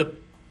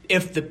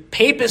the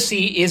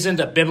papacy isn't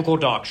a biblical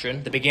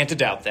doctrine, they began to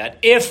doubt that.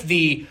 If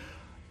the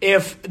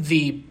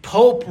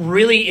Pope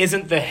really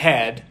isn't the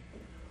head,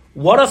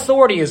 what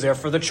authority is there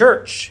for the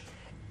church?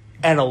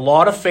 And a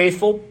lot of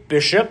faithful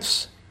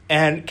bishops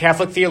and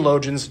Catholic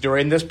theologians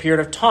during this period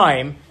of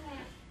time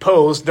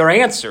posed their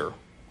answer: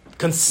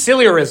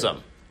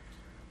 conciliarism,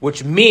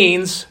 which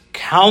means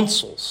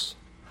councils.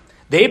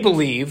 They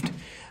believed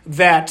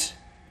that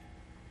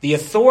the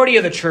authority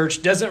of the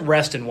church doesn't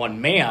rest in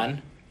one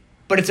man,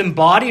 but it's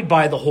embodied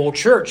by the whole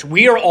church.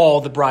 We are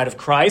all the bride of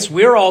Christ.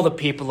 We are all the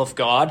people of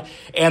God.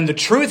 And the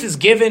truth is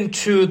given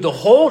to the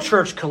whole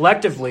church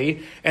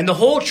collectively. And the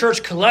whole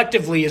church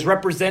collectively is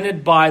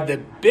represented by the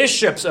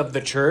bishops of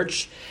the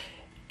church.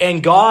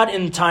 And God,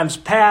 in times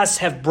past,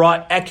 have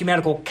brought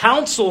ecumenical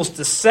councils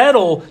to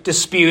settle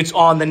disputes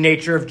on the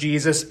nature of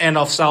Jesus and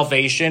of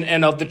salvation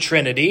and of the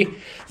Trinity.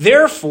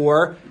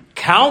 Therefore,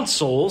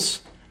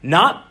 councils,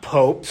 not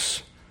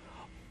popes,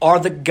 are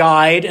the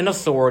guide and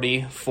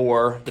authority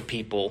for the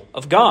people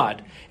of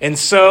God. And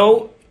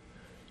so,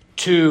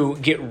 to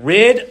get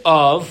rid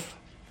of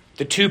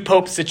the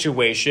two-pope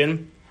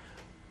situation,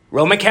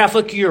 Roman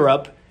Catholic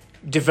Europe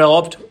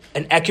developed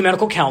an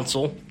ecumenical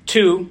council,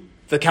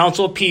 the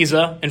Council of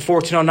Pisa in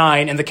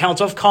 1409 and the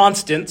Council of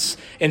Constance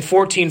in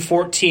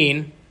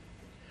 1414,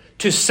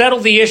 to settle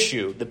the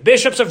issue. The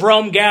bishops of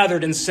Rome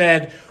gathered and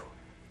said,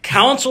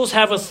 councils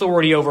have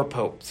authority over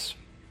popes.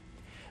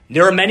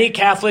 There are many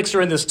Catholics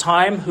during this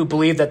time who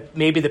believe that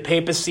maybe the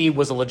papacy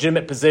was a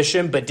legitimate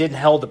position but didn't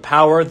hold the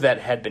power that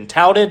had been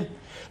touted.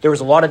 There was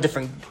a lot of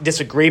different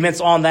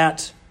disagreements on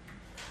that.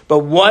 But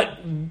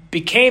what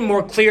became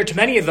more clear to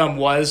many of them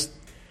was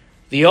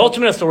the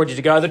ultimate authority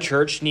to guide the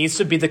church needs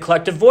to be the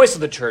collective voice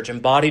of the church,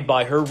 embodied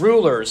by her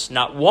rulers,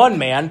 not one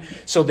man.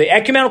 So the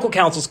ecumenical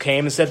councils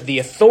came and said the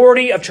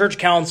authority of church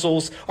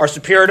councils are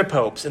superior to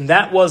popes, and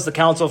that was the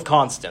Council of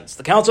Constance.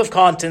 The Council of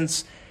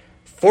Constance,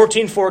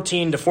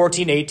 1414 to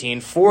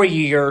 1418,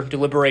 4-year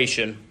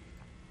deliberation.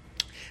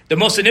 The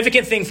most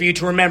significant thing for you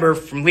to remember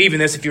from leaving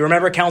this, if you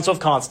remember Council of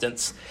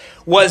Constance,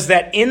 was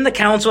that in the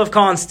Council of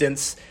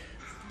Constance,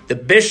 the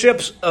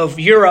bishops of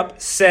Europe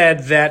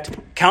said that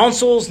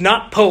councils,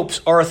 not popes,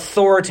 are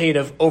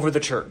authoritative over the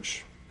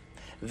church.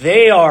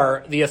 They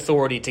are the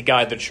authority to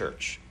guide the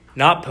church,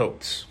 not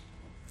popes.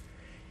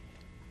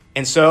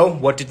 And so,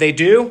 what did they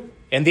do?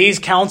 In these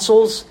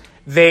councils,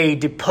 they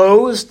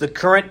deposed the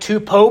current 2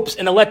 popes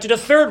and elected a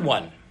third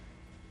one,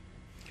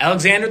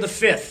 Alexander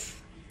V.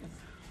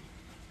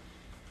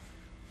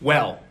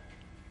 Well,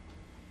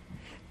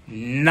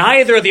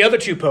 neither of the other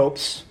 2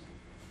 popes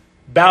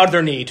bowed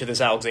their knee to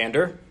this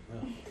Alexander.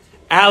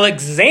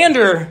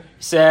 Alexander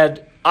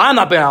said, I'm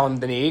not bowing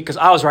the knee because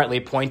I was rightly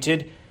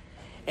appointed.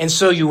 And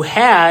so you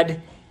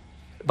had,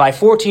 by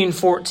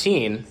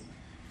 1414,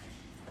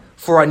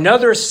 for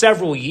another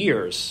several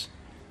years,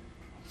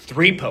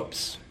 3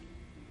 popes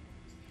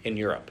in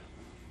Europe,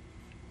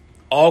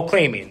 all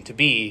claiming to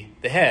be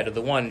the head of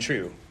the one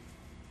true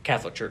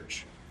Catholic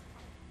Church.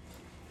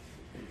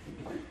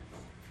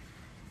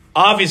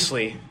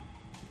 Obviously,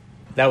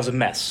 that was a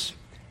mess,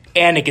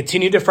 and it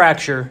continued to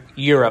fracture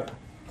Europe.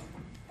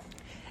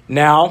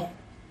 Now,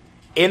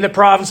 in the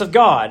providence of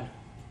God,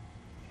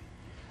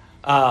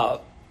 and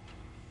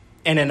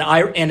in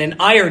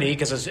irony,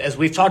 because as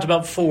we've talked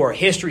about before,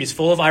 history is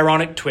full of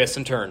ironic twists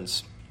and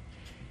turns.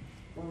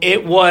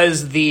 It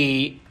was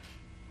the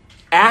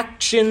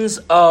actions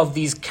of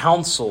these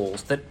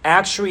councils that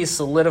actually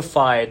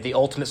solidified the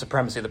ultimate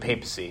supremacy of the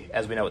papacy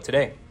as we know it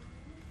today.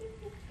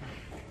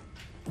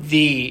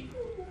 The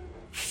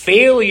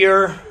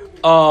failure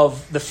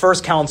of the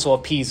first council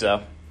of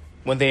Pisa,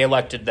 when they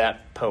elected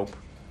that pope,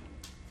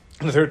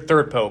 the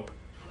third pope,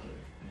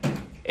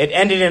 it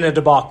ended in a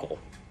debacle.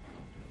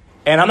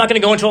 And I'm not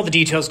going to go into all the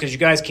details because you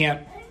guys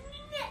can't,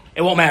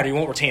 it won't matter. You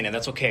won't retain it.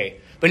 That's okay.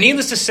 But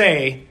needless to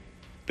say,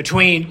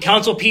 between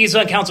Council of Pisa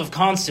and Council of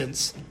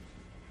Constance,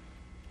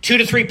 2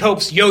 to 3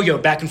 popes yo-yo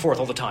back and forth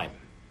all the time.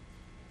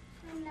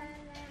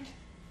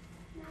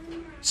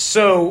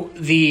 So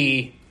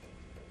the,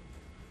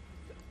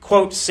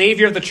 quote,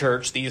 savior of the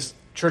church, these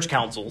church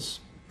councils,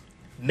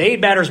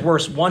 made matters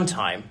worse one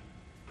time,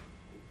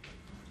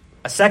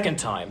 a second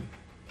time,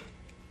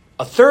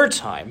 a third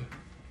time.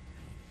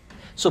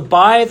 So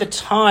by the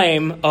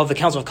time of the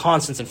Council of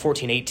Constance in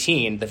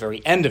 1418, the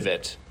very end of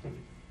it,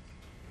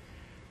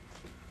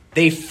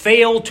 they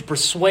failed to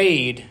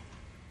persuade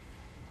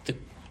the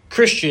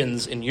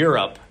Christians in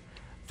Europe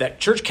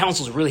that church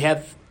councils really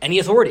have any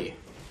authority.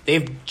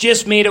 They've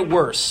just made it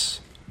worse.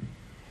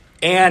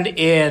 And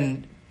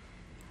in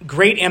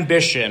great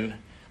ambition,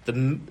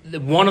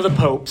 one of the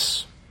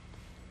popes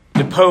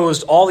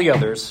deposed all the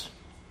others.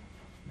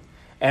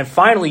 And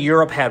finally,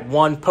 Europe had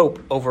one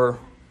pope over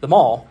them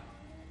all.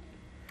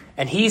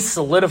 And he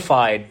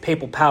solidified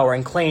papal power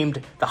and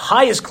claimed the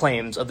highest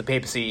claims of the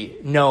papacy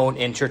known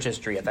in church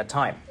history at that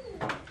time.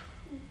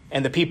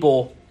 And the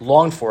people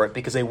longed for it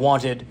because they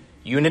wanted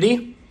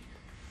unity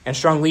and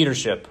strong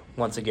leadership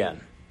once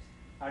again.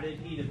 How did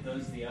he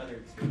depose the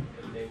other two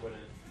if they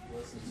wouldn't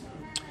listen to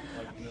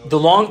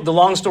him? The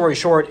long story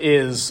short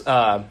is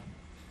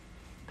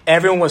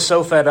everyone was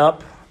so fed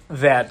up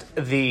that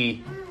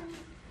everyone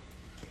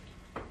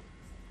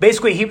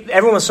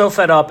was so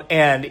fed up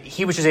and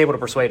he was just able to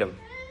persuade him.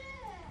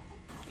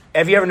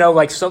 Have you ever know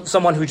like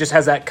someone who just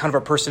has that kind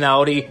of a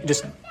personality,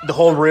 just the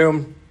whole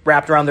room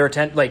wrapped around their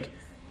attention? Like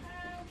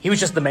he was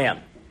just the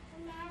man.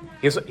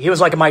 He was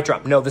like a mic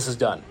drop. No, this is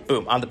done.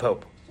 Boom, I'm the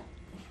Pope.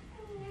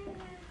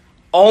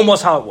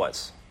 Almost how it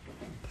was.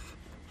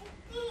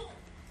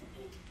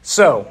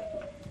 So,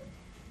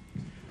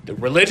 the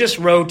religious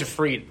road to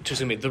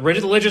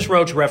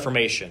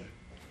Reformation.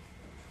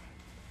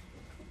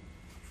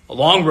 A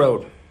long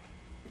road,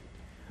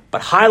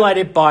 but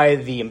highlighted by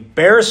the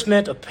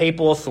embarrassment of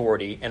papal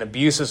authority and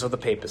abuses of the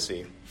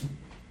papacy,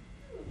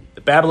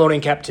 the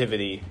Babylonian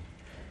captivity,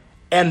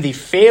 and the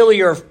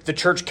failure of the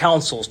church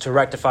councils to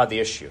rectify the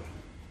issue.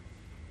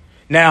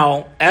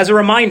 Now, as a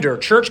reminder,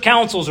 church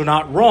councils are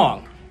not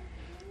wrong.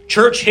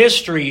 Church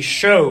history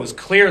shows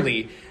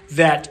clearly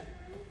that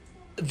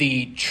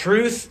the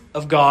truth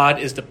of God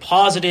is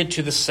deposited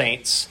to the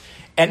saints,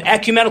 and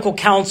ecumenical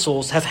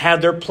councils have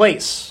had their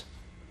place.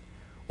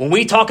 When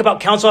we talk about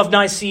Council of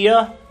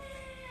Nicaea,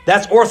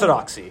 that's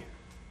orthodoxy.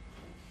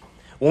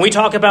 When we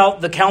talk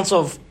about the Council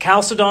of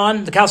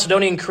Chalcedon, the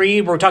Chalcedonian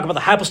Creed, where we talk about the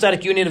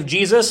hypostatic union of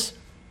Jesus,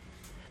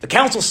 the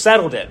council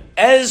settled it.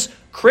 As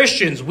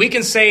Christians, we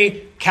can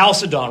say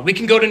Chalcedon. We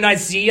can go to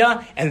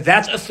Nicaea, and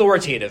that's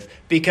authoritative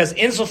because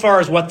insofar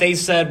as what they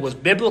said was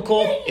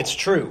biblical, it's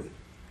true.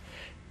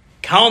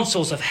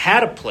 Councils have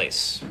had a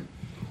place,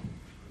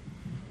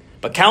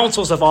 but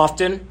councils have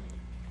often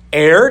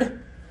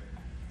erred,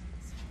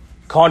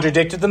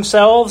 contradicted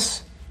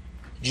themselves,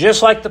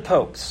 just like the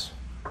popes.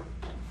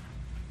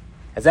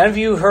 Has any of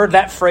you heard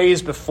that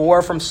phrase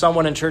before from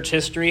someone in church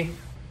history?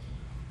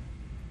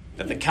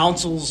 That the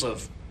councils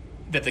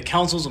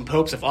and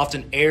popes have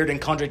often erred and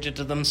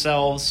contradicted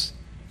themselves?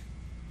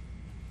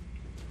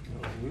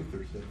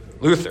 Luther said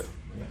that. Luther.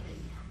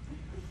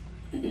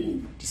 Do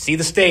you see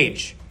the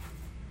stage?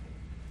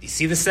 Do you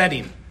see the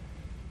setting?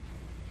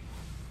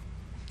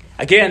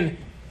 Again,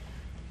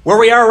 where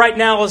we are right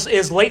now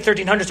is late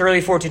 1300s to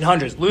early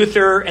 1400s.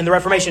 Luther and the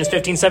Reformation is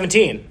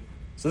 1517.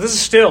 So this is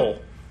still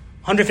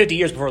 150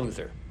 years before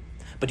Luther.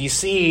 But you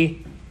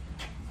see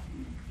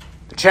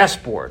the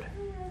chessboard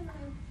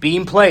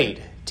being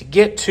played to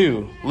get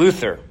to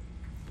Luther.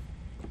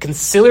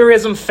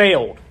 Conciliarism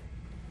failed.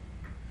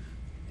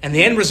 And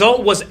the end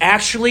result was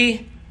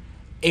actually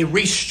a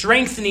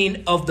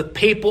re-strengthening of the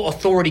papal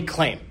authority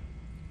claim.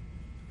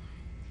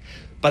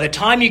 By the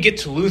time you get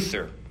to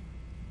Luther,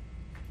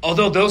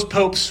 although those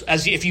popes,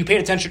 if you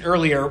paid attention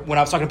earlier when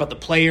I was talking about the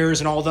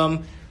players and all of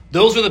them,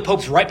 those were the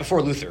popes right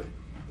before Luther.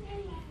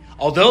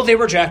 Although they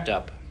were jacked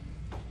up,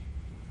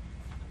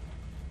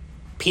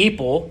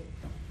 people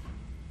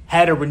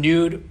had a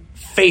renewed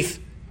faith.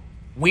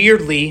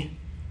 Weirdly,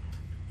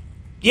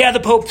 yeah, the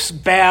Pope's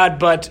bad,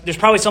 but there's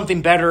probably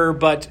something better,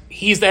 but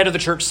he's the head of the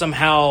church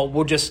somehow.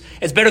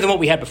 It's better than what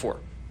we had before.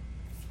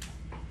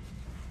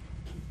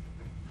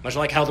 Much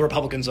like how the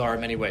Republicans are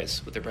in many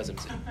ways with their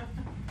presidency.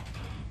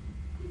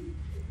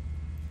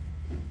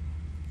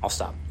 I'll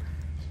stop.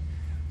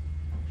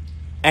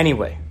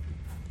 Anyway,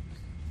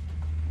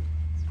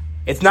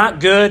 it's not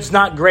good, it's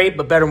not great,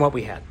 but better than what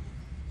we had.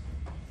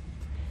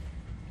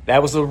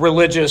 That was the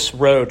religious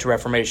road to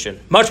Reformation.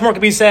 Much more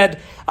could be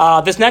said.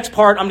 This next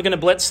part, I'm going to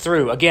blitz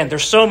through. Again,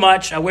 there's so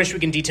much. I wish we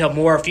can detail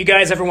more. If you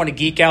guys ever want to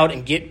geek out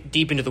and get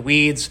deep into the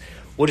weeds,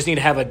 we'll just need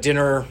to have a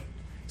dinner.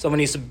 Someone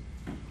needs to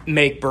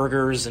make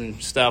burgers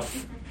and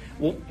stuff.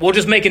 We'll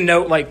just make a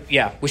note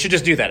we should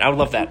just do that. I would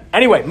love that.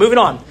 Anyway, moving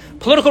on.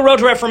 Political road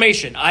to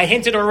Reformation. I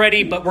hinted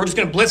already, but we're just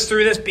going to blitz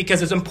through this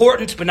because it's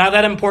important, but not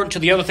that important to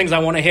the other things I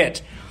want to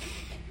hit.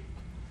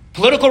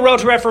 Political road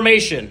to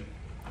Reformation.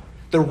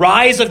 The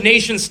rise of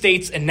nation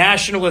states and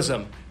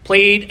nationalism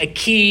played a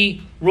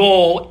key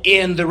role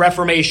in the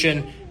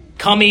Reformation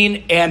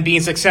coming and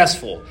being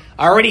successful.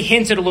 I already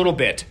hinted a little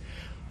bit,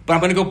 but I'm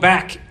going to go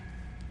back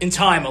in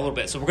time a little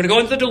bit. So we're going to go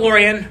into the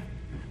DeLorean,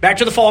 back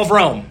to the fall of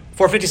Rome,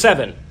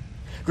 457.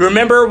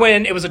 Remember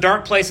when it was a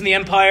dark place in the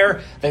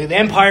empire? The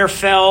empire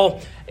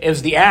fell. It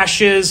was the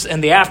ashes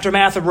and the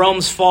aftermath of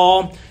Rome's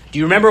fall. Do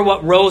you remember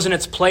what rose in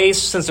its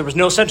place since there was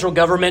no central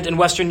government in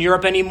Western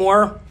Europe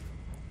anymore?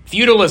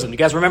 Feudalism. You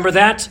guys remember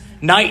that?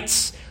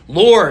 Knights,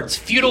 lords,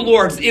 feudal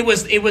lords. It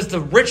was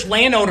the rich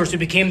landowners who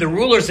became the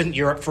rulers in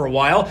Europe for a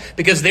while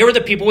because they were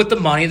the people with the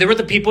money. They were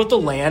the people with the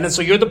land. And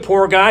so you're the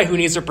poor guy who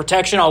needs their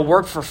protection. I'll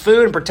work for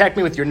food and protect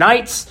me with your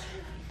knights.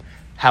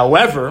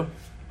 However,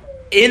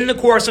 in the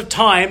course of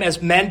time, as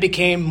men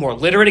became more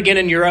literate again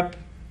in Europe,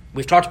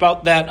 we've talked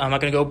about that. I'm not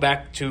going to go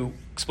back to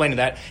explaining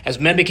that. As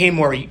men became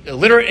more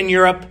literate in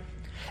Europe,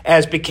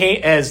 as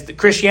the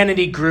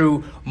Christianity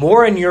grew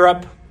more in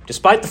Europe,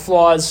 despite the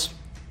flaws,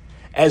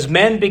 as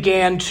men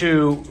began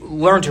to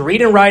learn to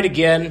read and write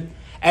again,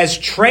 as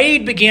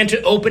trade began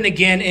to open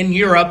again in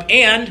Europe,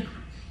 and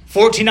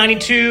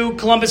 1492,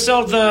 Columbus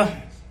sailed the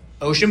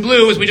ocean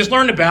blue, as we just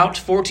learned about,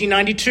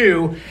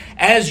 1492,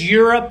 as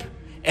Europe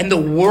and the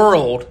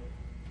world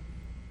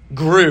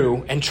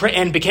grew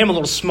and became a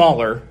little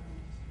smaller,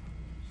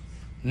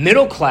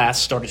 middle class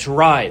started to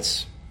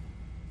rise.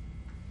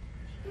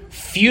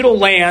 Feudal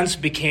lands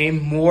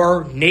became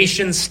more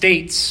nation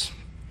states.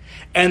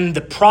 And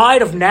the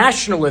pride of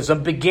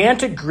nationalism began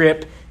to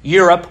grip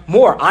Europe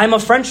more. I'm a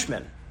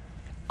Frenchman.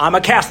 I'm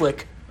a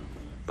Catholic,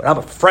 but I'm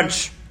a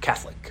French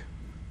Catholic.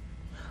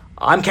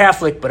 I'm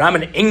Catholic, but I'm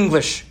an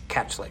English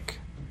Catholic.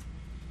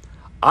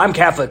 I'm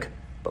Catholic,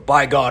 but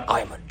by God,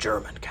 I am a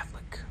German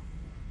Catholic.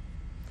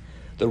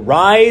 The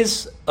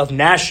rise of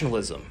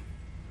nationalism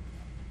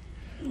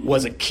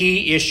was a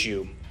key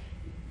issue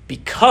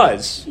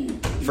because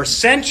for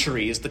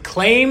centuries, the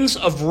claims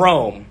of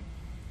Rome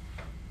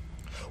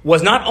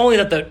was not only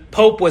that the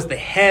Pope was the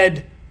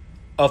head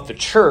of the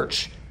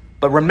church,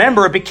 but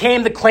remember, it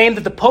became the claim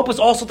that the Pope was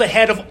also the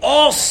head of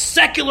all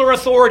secular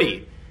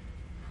authority,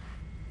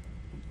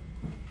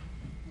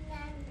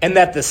 and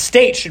that the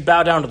state should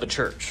bow down to the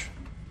church.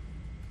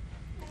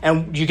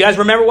 And you guys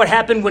remember what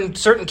happened when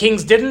certain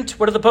kings didn't?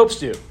 What did the popes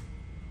do?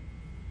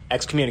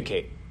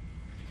 Excommunicate.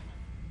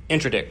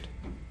 Interdict.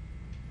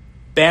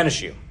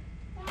 Banish you.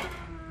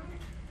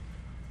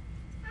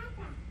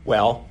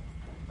 Well,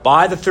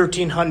 by the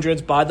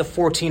 1300s, by the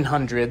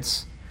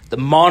 1400s, the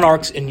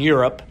monarchs in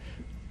Europe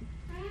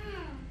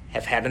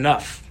have had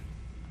enough.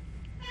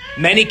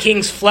 Many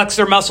kings flex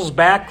their muscles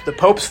back. The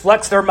popes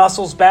flex their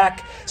muscles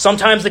back.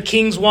 Sometimes the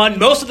kings won.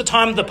 Most of the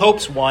time the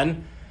popes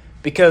won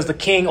because the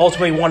king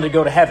ultimately wanted to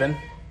go to heaven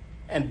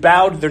and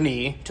bowed their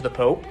knee to the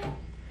pope.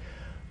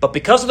 But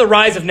because of the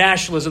rise of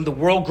nationalism, the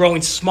world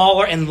growing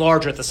smaller and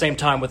larger at the same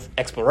time with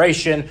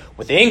exploration,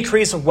 with the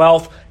increase of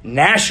wealth,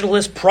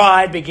 nationalist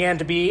pride began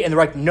to be, and they're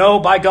like, no,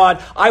 by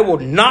God, I will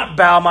not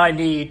bow my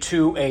knee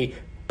to a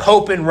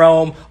pope in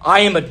Rome.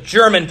 I am a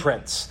German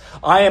prince.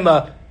 I am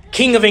a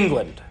king of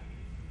England.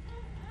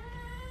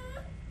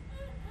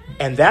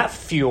 And that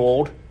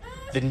fueled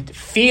the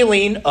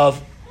feeling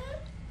of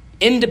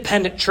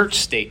independent church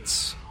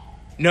states.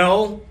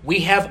 No,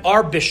 we have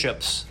our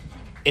bishops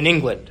in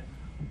England.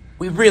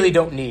 We really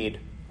don't need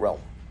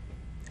Rome.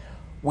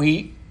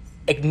 We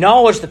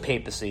acknowledge the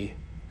papacy,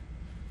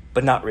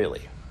 but not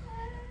really.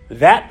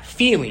 That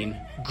feeling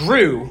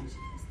grew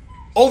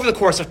over the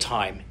course of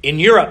time in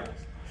Europe,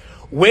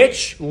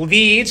 which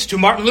leads to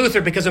Martin Luther,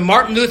 because in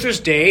Martin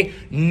Luther's day,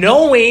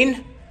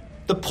 knowing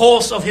the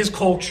pulse of his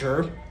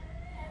culture,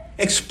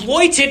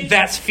 exploited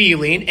that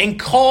feeling and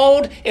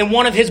called in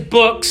one of his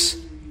books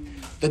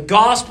the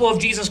gospel of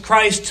Jesus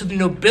Christ to the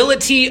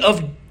nobility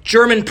of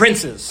German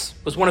princes,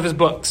 was one of his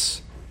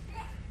books.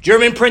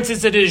 German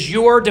princes, it is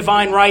your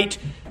divine right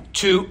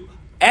to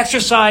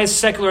exercise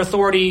secular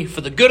authority for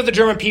the good of the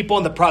German people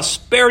and the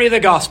prosperity of the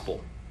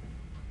gospel.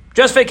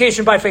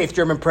 Justification by faith,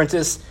 German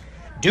princes.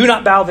 Do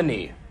not bow the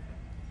knee.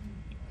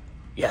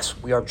 Yes,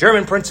 we are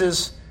German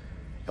princes,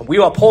 and we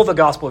will uphold the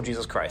gospel of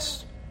Jesus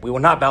Christ. We will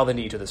not bow the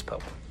knee to this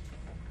pope.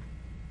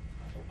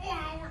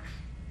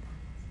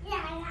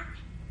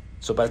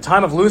 So by the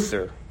time of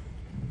Luther,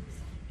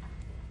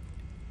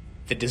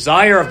 the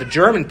desire of the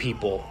German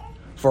people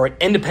for an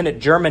independent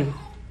German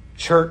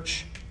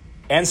church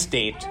and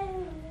state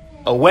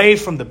away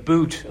from the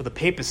boot of the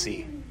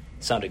papacy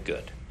sounded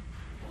good.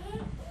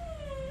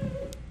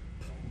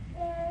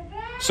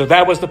 So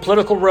that was the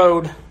political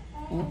road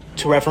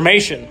to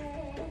Reformation.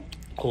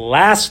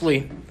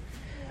 Lastly,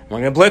 we're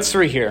going to blitz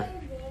through here.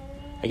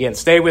 Again,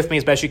 stay with me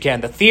as best you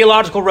can. The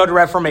theological road to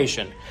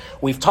Reformation.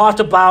 We've talked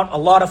about a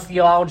lot of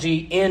theology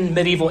in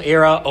medieval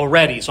era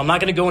already, so I'm not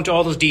going to go into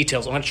all those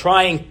details. I'm going to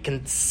try and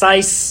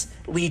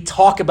concisely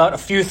talk about a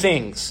few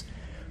things.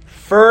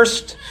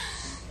 First,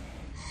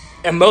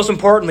 and most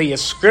importantly,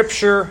 is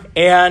Scripture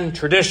and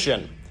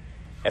tradition.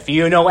 If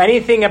you know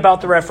anything about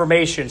the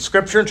Reformation,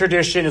 Scripture and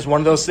tradition is one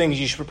of those things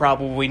you should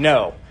probably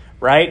know.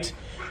 right?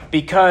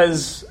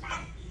 Because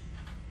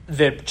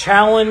the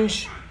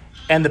challenge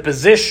and the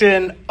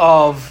position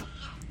of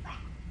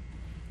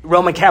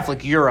Roman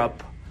Catholic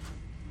Europe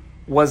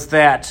was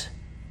that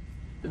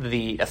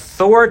the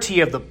authority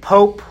of the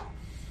Pope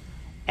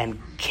and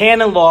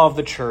canon law of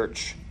the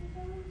church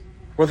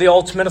were the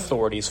ultimate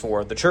authorities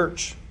for the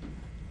church.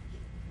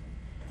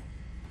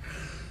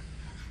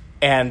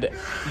 And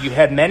you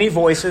had many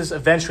voices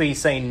eventually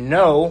saying,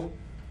 no,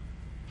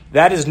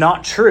 that is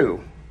not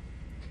true.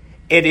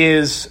 It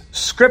is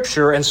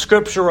Scripture and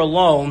Scripture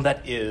alone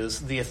that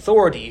is the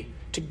authority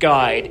to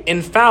guide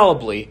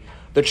infallibly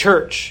the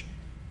church.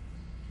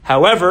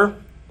 However,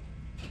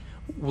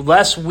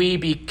 lest we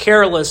be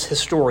careless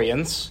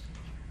historians,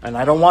 and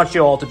I don't want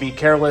you all to be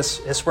careless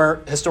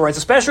historians,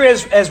 especially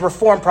as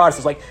Reformed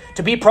Protestants. Like,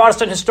 to be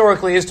Protestant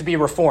historically is to be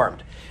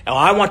Reformed. Now,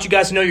 I want you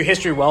guys to know your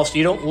history well so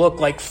you don't look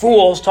like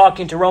fools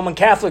talking to Roman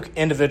Catholic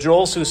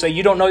individuals who say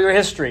you don't know your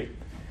history.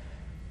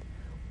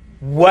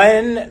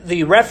 When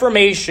the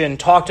Reformation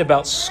talked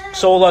about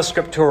sola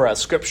scriptura,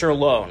 Scripture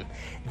alone,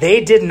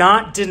 they did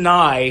not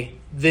deny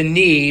the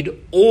need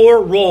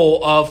or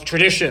role of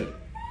tradition.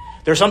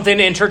 There's something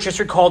in church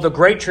history called the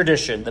Great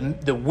Tradition,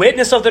 the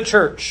witness of the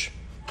church.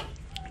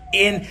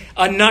 In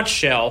a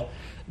nutshell,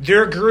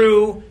 there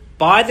grew,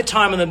 by the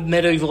time of the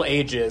medieval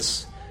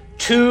ages,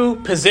 two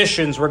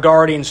positions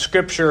regarding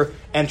Scripture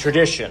and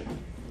tradition.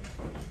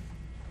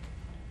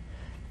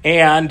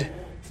 And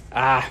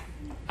I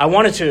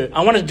wanted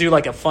to do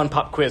like a fun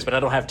pop quiz, but I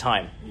don't have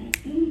time.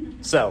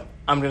 So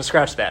I'm going to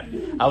scratch that.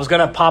 I was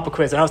going to pop a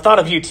quiz, and I was thought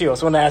of you too. I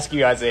was going to ask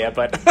you, Isaiah,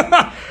 but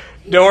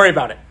don't worry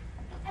about it.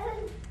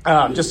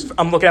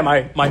 I'm looking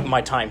at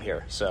my time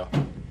here. So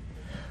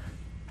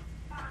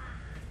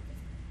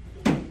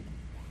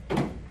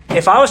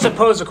if I was to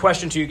pose a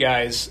question to you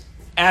guys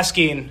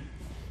asking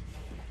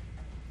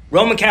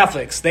Roman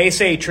Catholics, they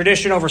say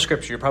tradition over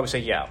Scripture, you'd probably say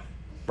yeah,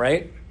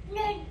 right?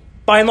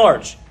 By and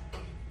large.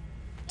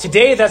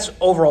 Today, that's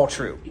overall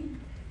true.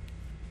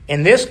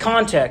 In this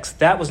context,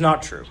 that was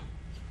not true.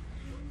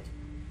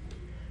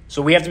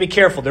 So we have to be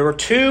careful. There were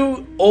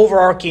two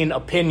overarching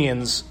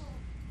opinions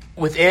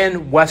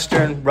within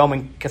Western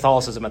Roman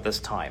Catholicism at this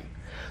time.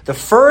 The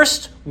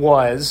first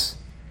was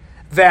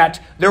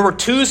that there were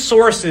two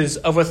sources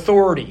of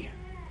authority.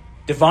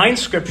 Divine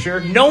Scripture.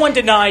 No one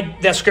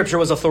denied that Scripture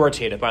was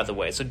authoritative, by the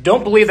way. So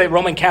don't believe that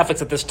Roman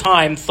Catholics at this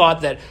time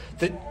thought that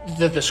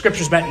the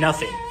Scriptures meant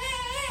nothing.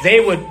 They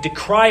would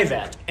decry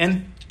that.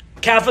 And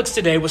Catholics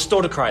today would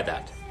still decry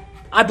that.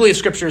 I believe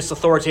Scripture is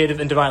authoritative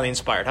and divinely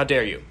inspired. How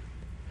dare you?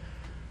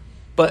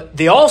 But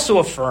they also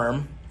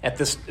affirm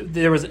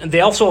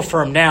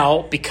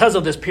now, because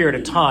of this period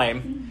of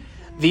time,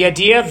 the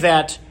idea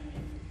that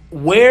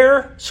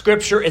where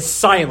Scripture is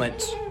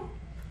silent,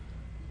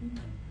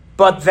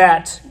 but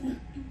that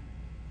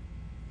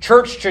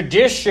church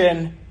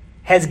tradition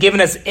has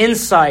given us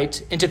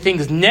insight into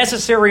things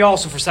necessary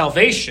also for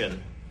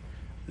salvation,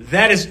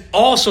 that is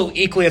also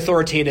equally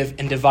authoritative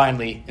and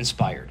divinely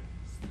inspired.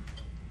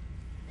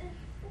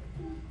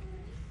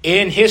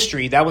 In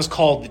history, that was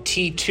called the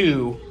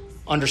T2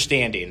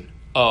 understanding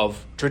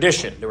of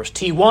tradition. There was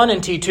T1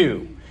 and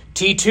T2.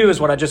 T2 is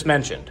what I just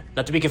mentioned.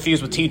 Not to be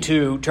confused with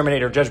T2,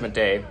 Terminator Judgment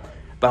Day,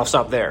 but I'll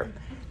stop there.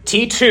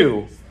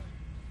 T2,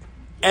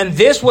 and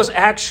this was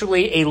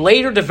actually a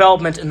later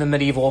development in the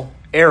medieval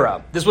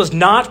era. This was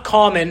not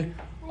common,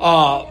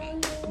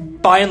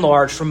 by and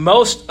large, for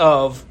most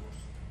of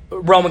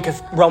Roman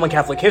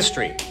Catholic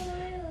history.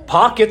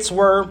 Pockets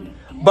were,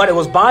 but it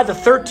was by the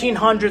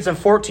 1300s and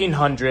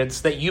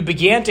 1400s that you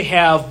began to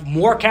have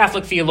more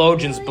Catholic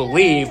theologians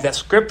believe that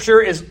Scripture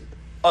is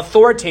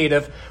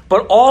authoritative,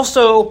 but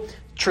also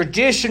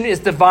tradition is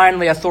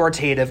divinely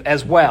authoritative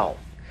as well.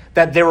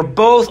 That they were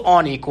both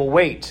on equal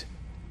weight.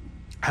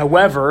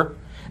 However,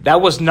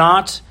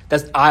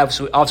 that's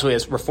obviously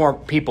as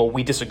Reformed people,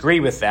 we disagree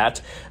with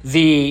that.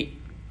 The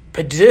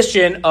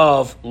position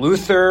of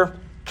Luther,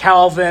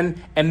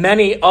 Calvin, and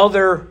many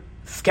other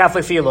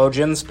Catholic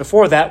theologians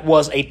before that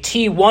was a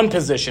T1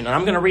 position. And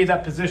I'm going to read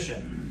that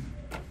position.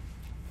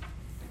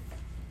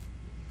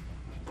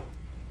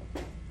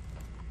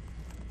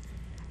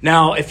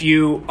 Now, if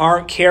you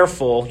aren't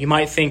careful, you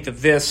might think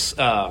that this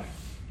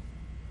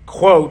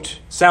quote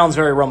sounds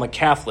very Roman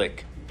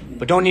Catholic,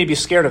 but don't need to be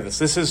scared of this.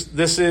 This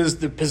is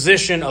the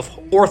position of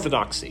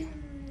orthodoxy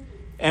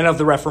and of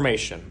the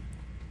Reformation.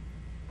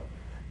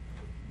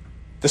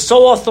 The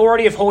sole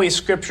authority of Holy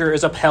Scripture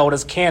is upheld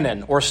as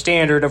canon or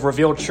standard of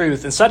revealed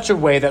truth in such a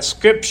way that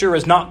Scripture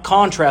is not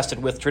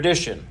contrasted with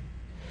tradition.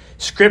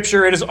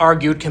 Scripture, it is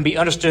argued, can be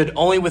understood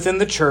only within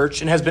the Church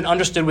and has been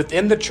understood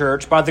within the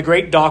Church by the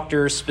great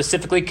doctors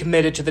specifically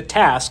committed to the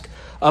task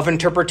of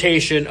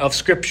interpretation of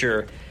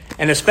Scripture,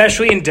 and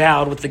especially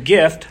endowed with the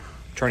gift,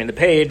 turning the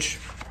page,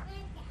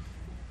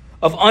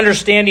 of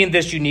understanding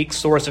this unique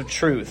source of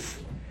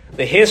truth.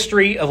 The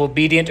history of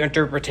obedient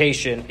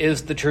interpretation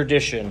is the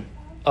tradition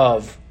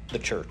of the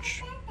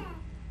Church.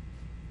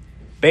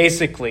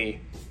 Basically,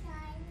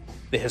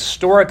 the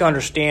historic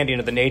understanding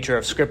of the nature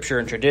of Scripture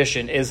and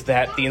tradition is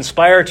that the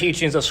inspired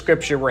teachings of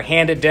Scripture were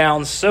handed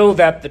down so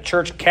that the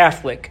Church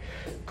Catholic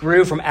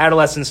grew from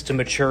adolescence to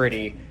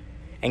maturity,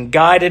 and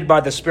guided by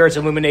the Spirit's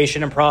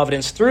illumination and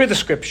providence through the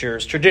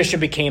Scriptures, tradition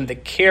became the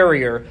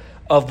carrier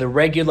of the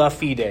regula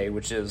fide,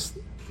 which is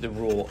the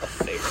rule of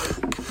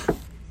faith.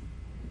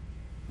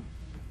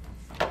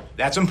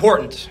 That's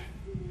important.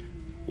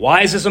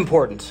 Why is this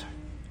important?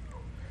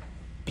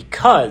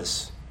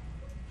 Because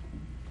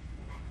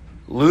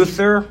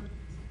Luther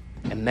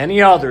and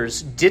many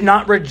others did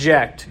not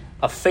reject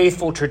a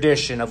faithful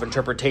tradition of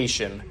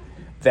interpretation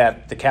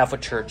that the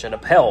Catholic Church had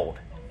upheld.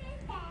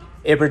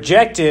 It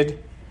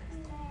rejected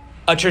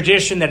a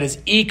tradition that is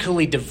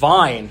equally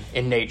divine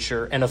in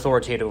nature and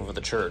authoritative over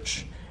the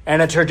Church,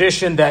 and a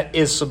tradition that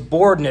is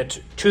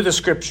subordinate to the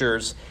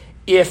Scriptures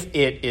if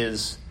it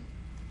is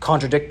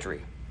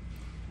contradictory.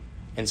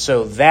 And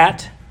so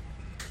that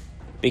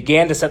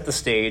began to set the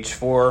stage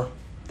for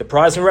the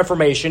Protestant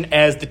Reformation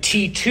as the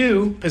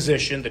T2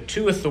 position, the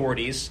two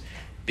authorities,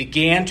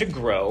 began to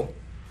grow,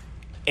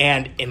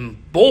 and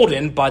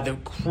emboldened by the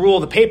rule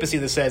of the papacy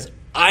that says,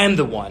 I am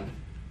the one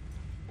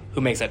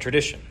who makes that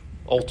tradition,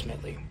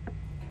 ultimately.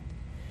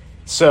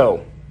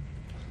 So,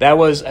 that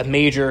was a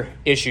major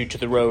issue to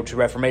the road to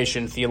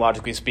Reformation,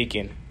 theologically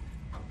speaking.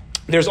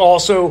 There's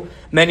also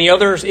many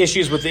other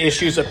issues with the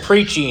issues of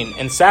preaching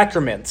and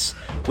sacraments.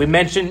 We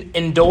mentioned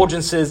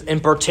indulgences in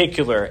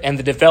particular and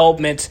the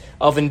development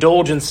of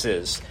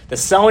indulgences. The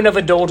selling of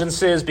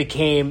indulgences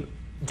became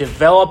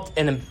developed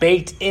and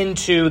baked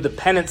into the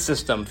penance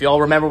system. If you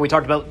all remember, we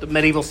talked about the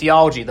medieval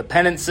theology, the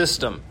penance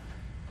system.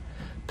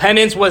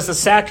 Penance was the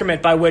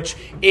sacrament by which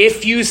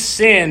if you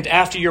sinned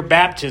after your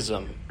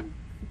baptism,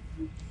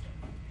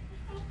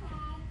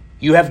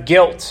 you have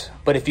guilt,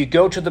 but if you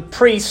go to the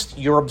priest,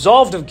 you're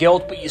absolved of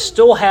guilt, but you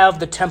still have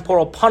the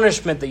temporal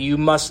punishment that you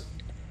must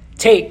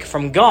take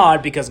from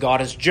God because God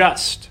is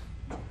just.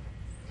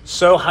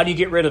 So how do you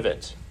get rid of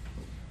it?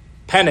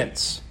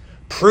 Penance.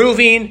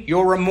 Proving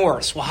your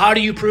remorse. Well, how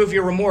do you prove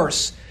your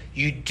remorse?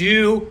 You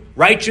do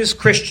righteous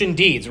Christian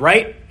deeds,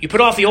 right? You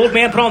put off the old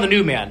man, put on the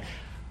new man.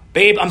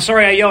 Babe, I'm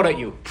sorry I yelled at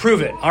you.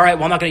 Prove it. All right,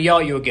 well, I'm not going to yell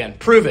at you again.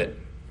 Prove it.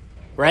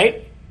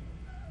 Right?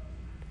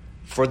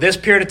 For this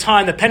period of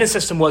time, the penance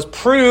system was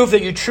prove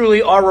that you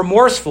truly are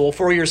remorseful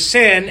for your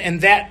sin, and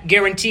that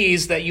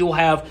guarantees that you will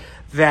have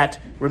that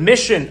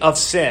remission of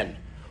sin.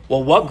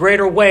 Well, what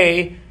greater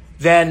way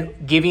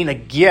than giving a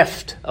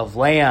gift of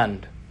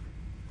land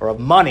or of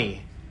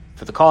money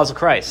for the cause of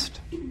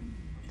Christ?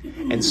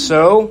 And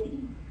so,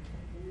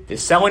 the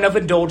selling of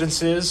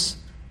indulgences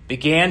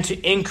began to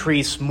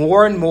increase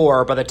more and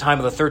more by the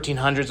time of the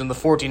 1300s and the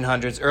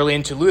 1400s, early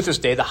into Luther's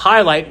day. The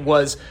highlight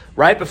was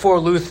right before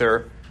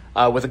Luther,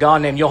 with a guy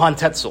named Johann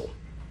Tetzel.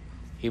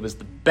 He was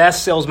the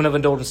best salesman of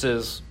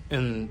indulgences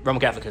in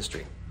Roman Catholic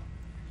history.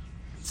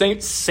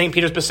 St.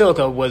 Peter's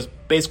Basilica was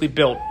basically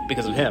built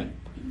because of him.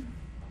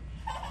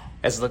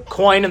 As the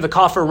coin in the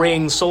coffer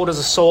ring sold as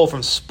a soul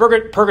from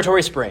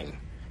Purgatory Spring,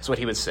 is what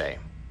he would say.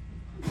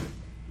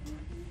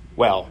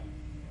 Well,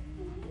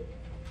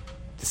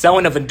 the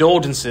selling of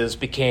indulgences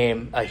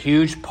became a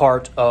huge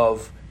part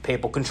of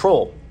papal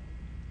control.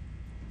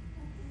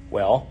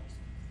 Well,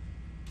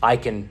 I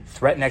can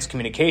threaten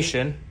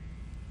excommunication,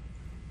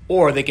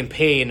 or they can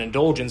pay an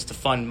indulgence to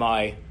fund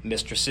my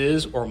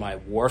mistresses or my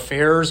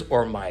warfares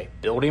or my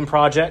building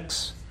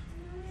projects.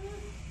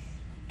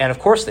 And of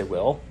course they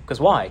will. Because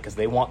why? Because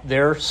they want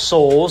their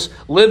souls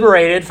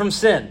liberated from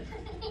sin.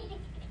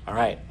 All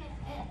right.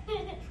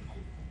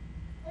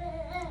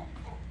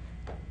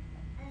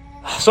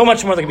 So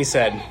much more that can be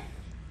said.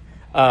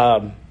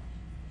 I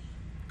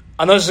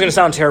know this is going to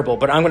sound terrible,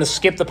 but I'm going to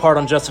skip the part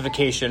on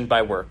justification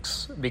by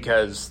works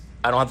because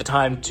I don't have the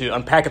time to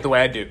unpack it the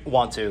way I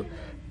want to,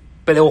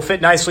 but it will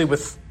fit nicely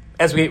with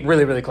as we get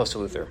really, really close to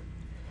Luther.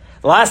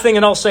 The last thing,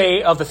 and I'll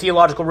say, of the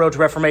theological road to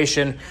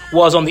Reformation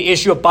was on the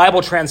issue of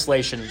Bible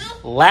translation,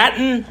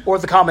 Latin or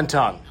the common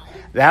tongue.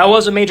 That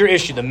was a major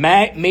issue. The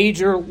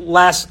major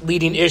last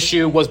leading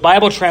issue was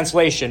Bible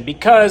translation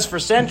because for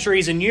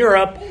centuries in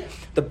Europe,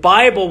 the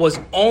Bible was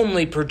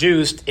only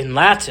produced in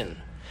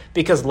Latin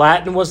because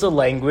Latin was the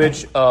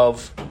language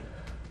of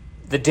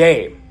the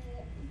day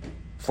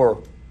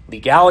for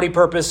legality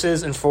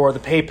purposes and for the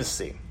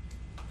papacy.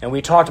 And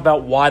we talked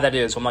about why that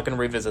is, so I'm not going to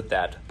revisit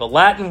that. But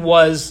Latin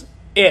was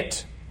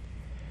it.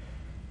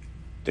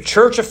 The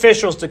church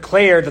officials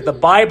declared that the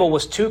Bible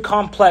was too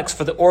complex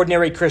for the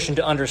ordinary Christian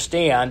to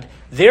understand,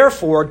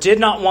 therefore did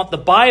not want the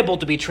Bible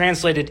to be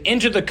translated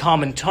into the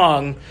common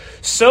tongue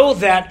so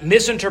that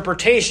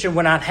misinterpretation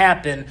would not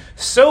happen,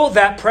 so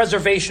that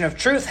preservation of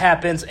truth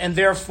happens, and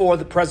therefore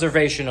the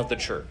preservation of the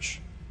church.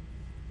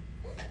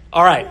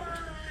 All right.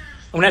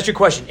 I'm going to ask you a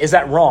question. Is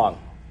that wrong?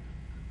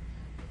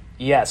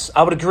 Yes,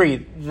 I would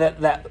agree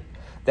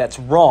that's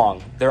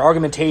wrong. Their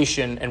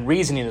argumentation and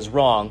reasoning is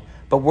wrong,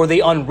 but were they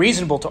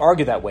unreasonable to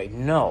argue that way?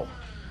 No.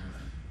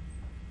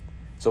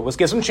 So let's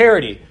get some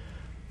charity.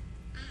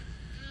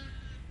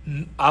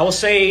 I will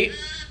say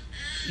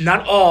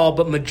not all,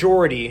 but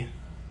majority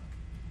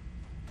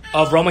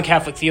of Roman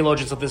Catholic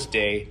theologians of this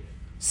day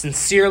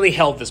sincerely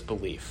held this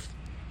belief.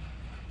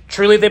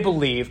 Truly they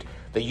believed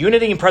the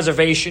unity and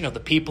preservation of the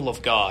people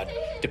of God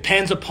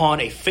depends upon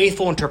a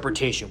faithful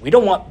interpretation. We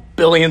don't want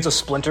billions of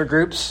splinter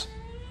groups,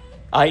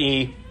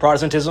 i.e.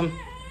 Protestantism.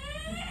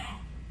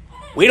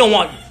 We don't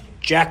want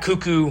Jack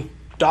Cuckoo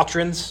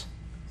doctrines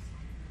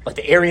like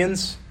the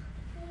Arians.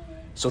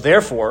 So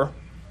therefore,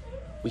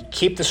 we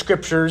keep the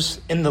scriptures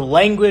in the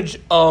language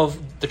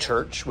of the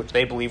church, which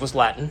they believe was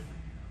Latin,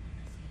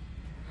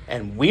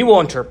 and we will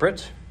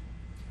interpret,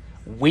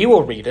 we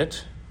will read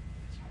it,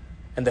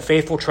 and the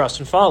faithful trust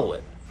and follow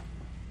it.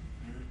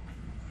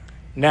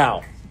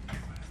 Now,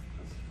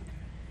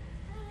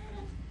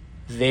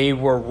 they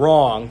were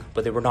wrong,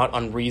 but they were not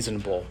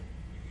unreasonable.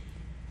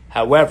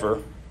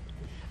 However,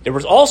 there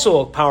was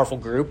also a powerful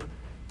group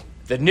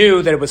that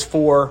knew that it was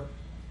for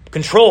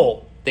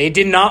control. They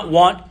did not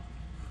want,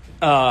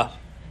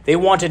 they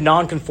wanted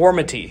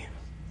nonconformity.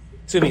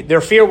 Excuse me,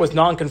 their fear was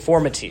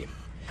nonconformity.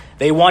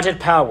 They wanted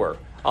power.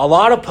 A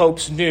lot of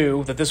popes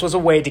knew that this was a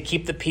way to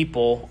keep the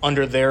people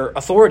under their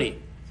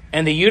authority.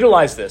 And they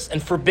utilized this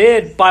and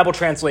forbid Bible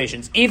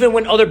translations. Even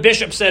when other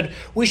bishops said,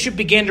 we should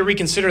begin to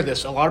reconsider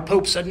this, a lot of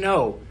popes said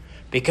no,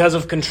 because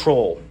of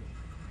control.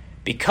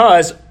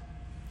 Because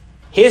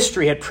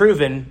history had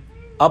proven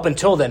up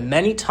until then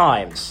many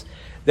times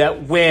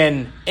that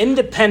when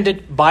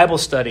independent Bible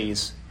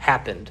studies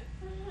happened,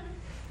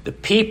 the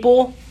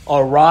people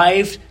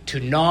arrived to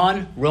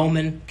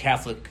non-Roman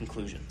Catholic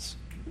conclusions.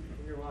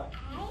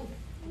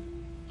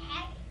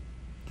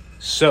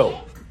 So,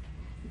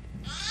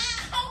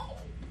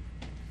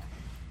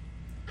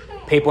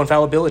 papal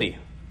infallibility,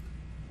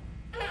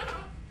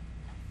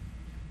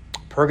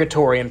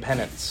 purgatory and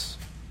penance,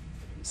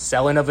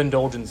 selling of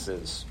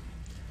indulgences,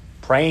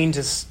 praying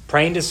to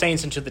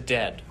saints and to the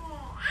dead.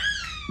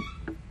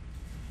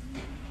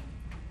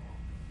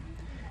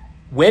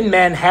 When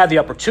men had the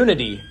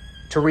opportunity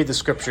to read the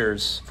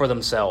scriptures for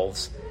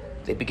themselves,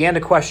 they began to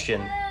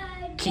question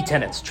key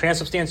tenets,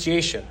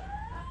 transubstantiation.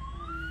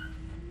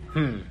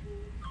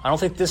 I don't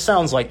think this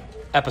sounds like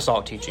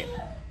apostolic teaching.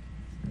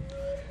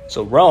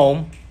 So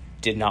Rome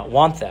did not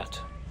want that.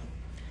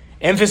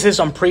 Emphasis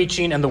on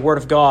preaching and the word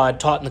of God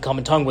taught in the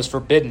common tongue was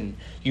forbidden.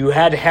 You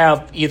had to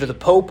have either the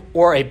pope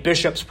or a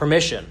bishop's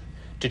permission.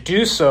 To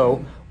do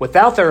so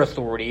without their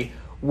authority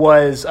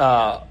was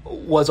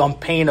on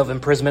pain of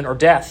imprisonment or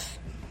death.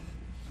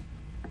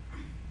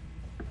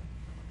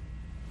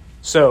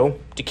 So,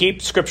 to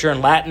keep Scripture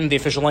in Latin, the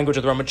official language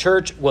of the Roman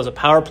Church, was a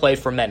power play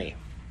for many,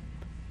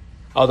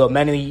 although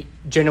many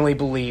genuinely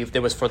believed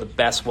it was for the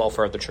best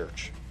welfare of the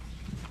Church.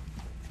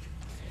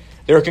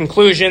 Their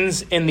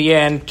conclusions, in the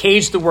end,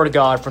 caged the Word of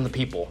God from the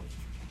people.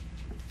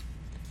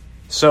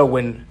 So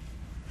when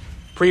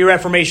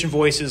pre-Reformation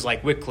voices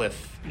like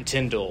Wycliffe and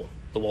Tyndale,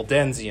 the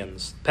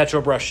Waldensians,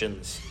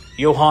 Petrobrusians,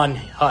 Johann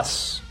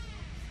Huss,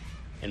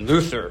 and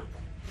Luther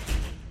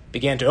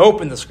began to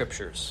open the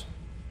Scriptures,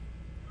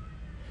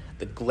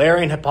 the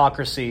glaring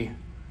hypocrisy,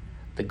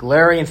 the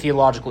glaring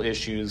theological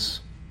issues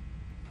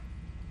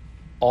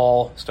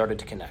all started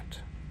to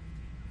connect.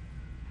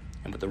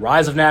 And with the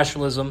rise of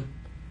nationalism,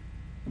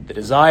 the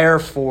desire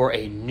for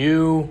a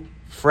new,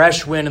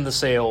 fresh wind in the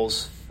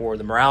sails for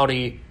the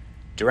morality,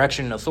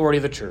 direction, and authority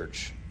of the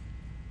church,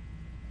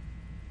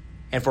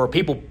 and for a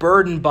people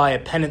burdened by a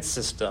penance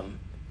system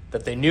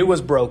that they knew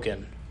was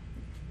broken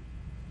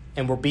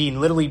and were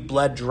being literally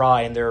bled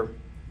dry in their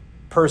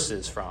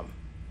purses from,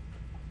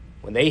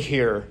 when they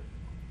hear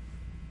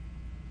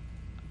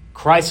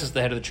Christ is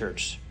the head of the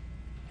church,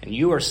 and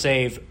you are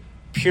saved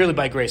purely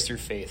by grace through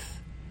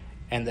faith,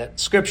 and that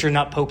Scripture,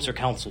 not popes or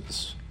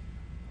councils,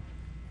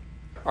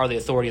 are the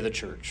authority of the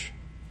church.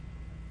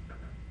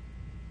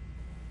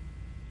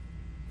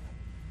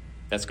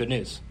 That's good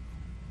news.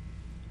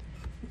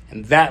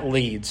 And that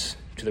leads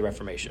to the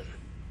Reformation.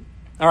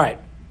 All right.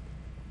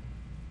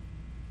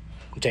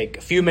 We'll take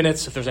a few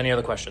minutes if there's any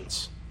other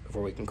questions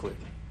before we conclude.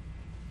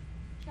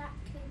 Jack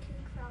Cuckoo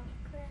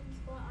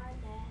Crockrins, what are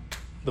they?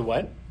 The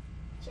what?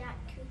 Jack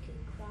Cuckoo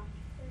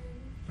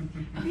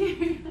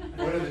Crockrins.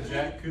 What are the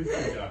Jack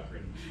Cuckoo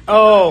doctrines?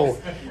 Oh,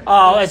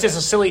 it's just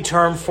a silly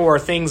term for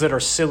things that are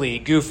silly,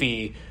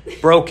 goofy,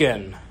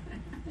 broken.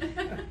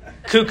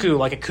 Cuckoo,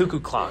 like a cuckoo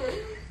clock.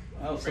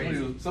 Oh,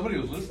 somebody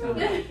was listening to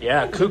that.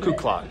 Yeah, cuckoo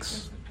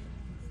clocks.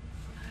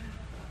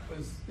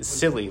 It's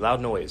silly,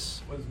 loud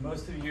noise. Was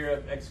most of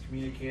Europe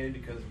excommunicated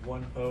because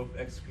one pope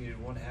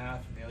excommunicated one half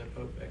and the other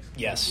pope excommunicated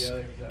Yes. the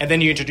other? And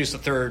then you introduce the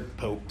third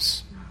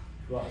popes.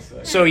 Well,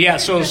 So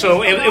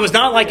it was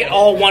not like it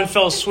all one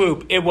fell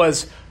swoop. It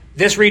was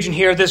this region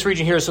here,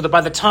 so that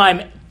by the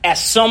time, at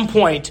some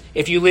point,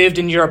 if you lived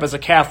in Europe as a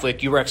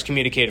Catholic, you were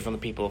excommunicated from the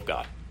people of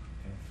God.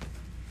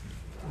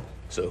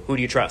 So who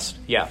do you trust?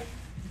 Yeah.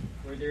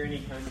 Were there any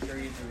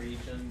countries or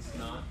regions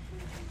not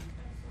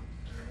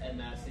in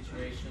that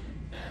situation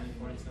at any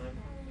point in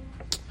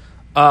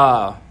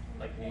time?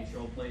 Like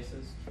neutral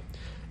places?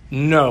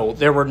 No,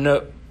 there were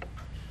no...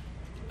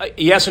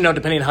 yes and no,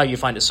 depending on how you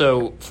find it.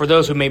 So, for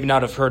those who maybe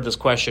not have heard this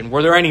question,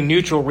 were there any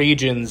neutral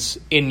regions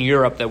in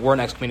Europe that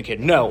weren't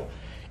excommunicated? No.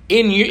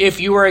 if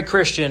you were a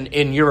Christian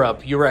in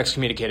Europe, you were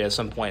excommunicated at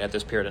some point at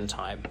this period in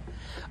time.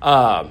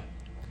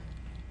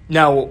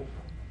 Now,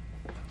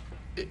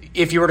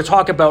 if you were to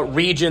talk about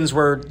regions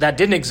where that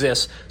didn't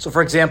exist, so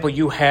for example,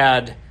 you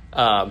had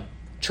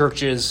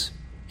churches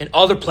in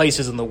other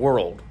places in the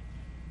world.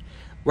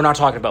 We're not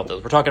talking about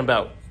those. We're talking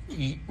about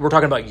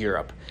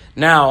Europe.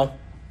 Now,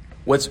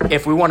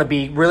 if we want to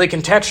be really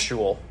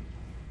contextual,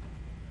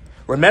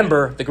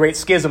 remember the Great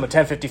Schism of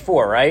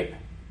 1054, right?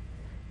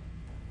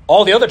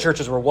 All the other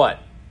churches were what?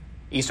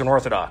 Eastern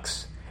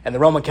Orthodox. And the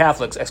Roman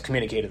Catholics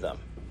excommunicated them.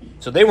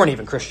 So they weren't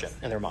even Christian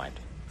in their mind.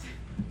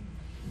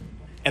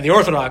 And the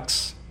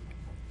Orthodox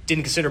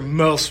didn't consider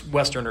most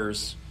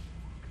Westerners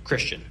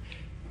Christian.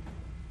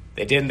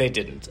 They did and they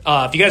didn't.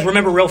 If you guys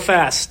remember real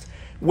fast,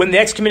 when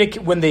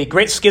the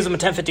Great Schism of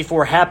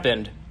 1054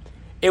 happened,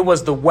 it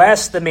was the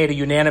West that made a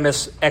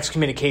unanimous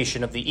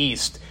excommunication of the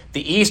East.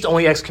 The East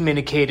only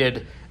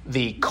excommunicated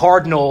the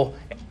cardinal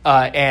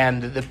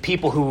and the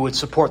people who would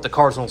support the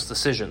cardinal's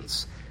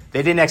decisions.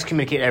 They didn't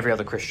excommunicate every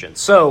other Christian.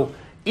 So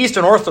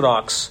Eastern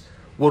Orthodox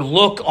would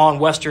look on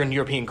Western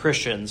European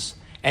Christians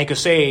and could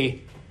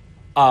say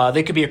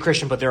they could be a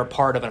Christian, but they're a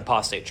part of an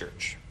apostate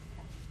church.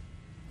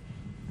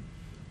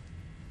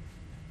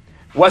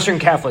 Western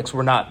Catholics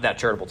were not that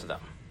charitable to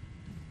them.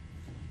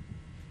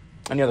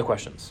 Any other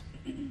questions?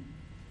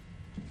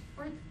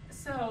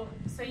 So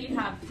you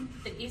have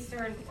the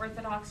Eastern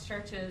Orthodox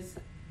churches.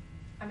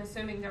 I'm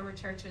assuming there were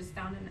churches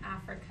down in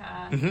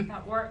Africa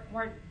that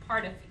weren't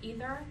part of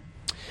either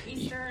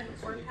Eastern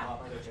or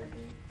Catholic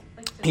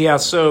church. Yeah,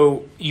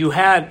 so you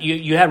had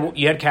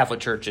Catholic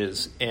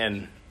churches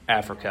in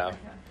Africa.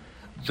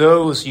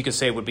 Those you could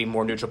say would be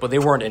more neutral, but they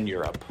weren't in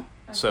Europe.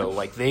 Okay.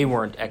 So they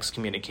weren't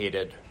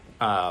excommunicated.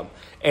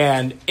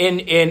 And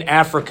in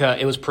Africa,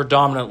 it was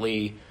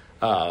predominantly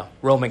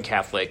Roman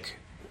Catholic.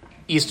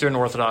 Eastern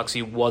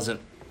Orthodoxy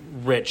wasn't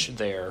rich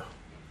there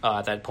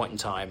at that point in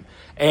time.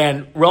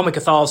 And Roman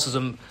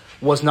Catholicism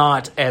was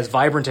not as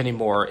vibrant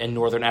anymore in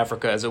northern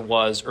Africa as it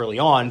was early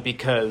on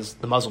because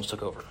the Muslims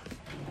took over.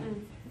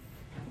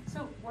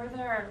 So were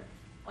there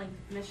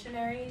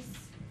missionaries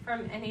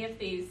from any of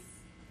these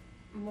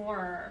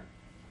more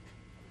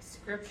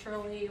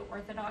scripturally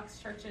Orthodox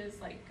churches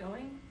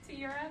going to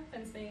Europe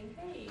and saying,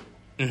 hey,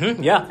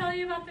 I'll tell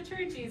you about the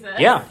true Jesus?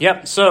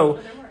 Yeah. So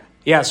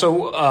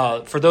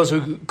for those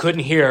who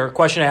couldn't hear,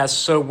 question asked,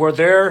 so were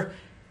there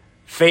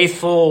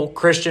faithful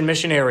Christian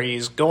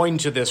missionaries going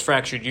to this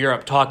fractured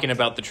Europe talking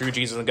about the true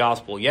Jesus and the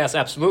gospel? Yes,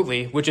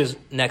 absolutely, which is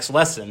next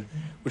lesson,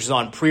 which is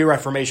on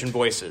pre-Reformation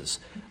voices.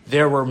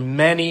 There were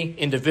many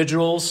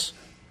individuals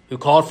who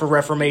called for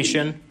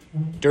Reformation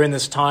during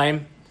this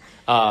time.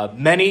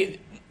 Many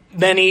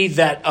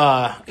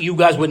that you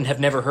guys wouldn't have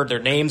never heard their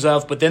names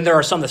of, but then there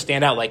are some that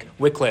stand out, like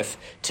Wycliffe,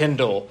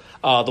 Tyndale,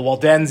 the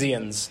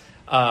Waldensians.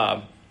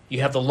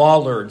 You have the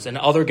Lollards and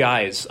other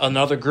guys and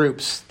other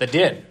groups that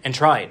did and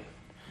tried.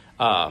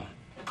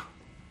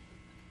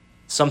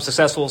 Some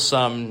successful,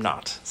 some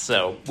not.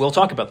 So we'll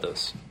talk about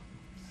those.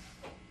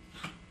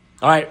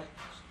 All right.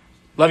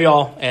 Love you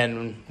all,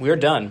 and we're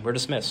done. We're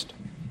dismissed.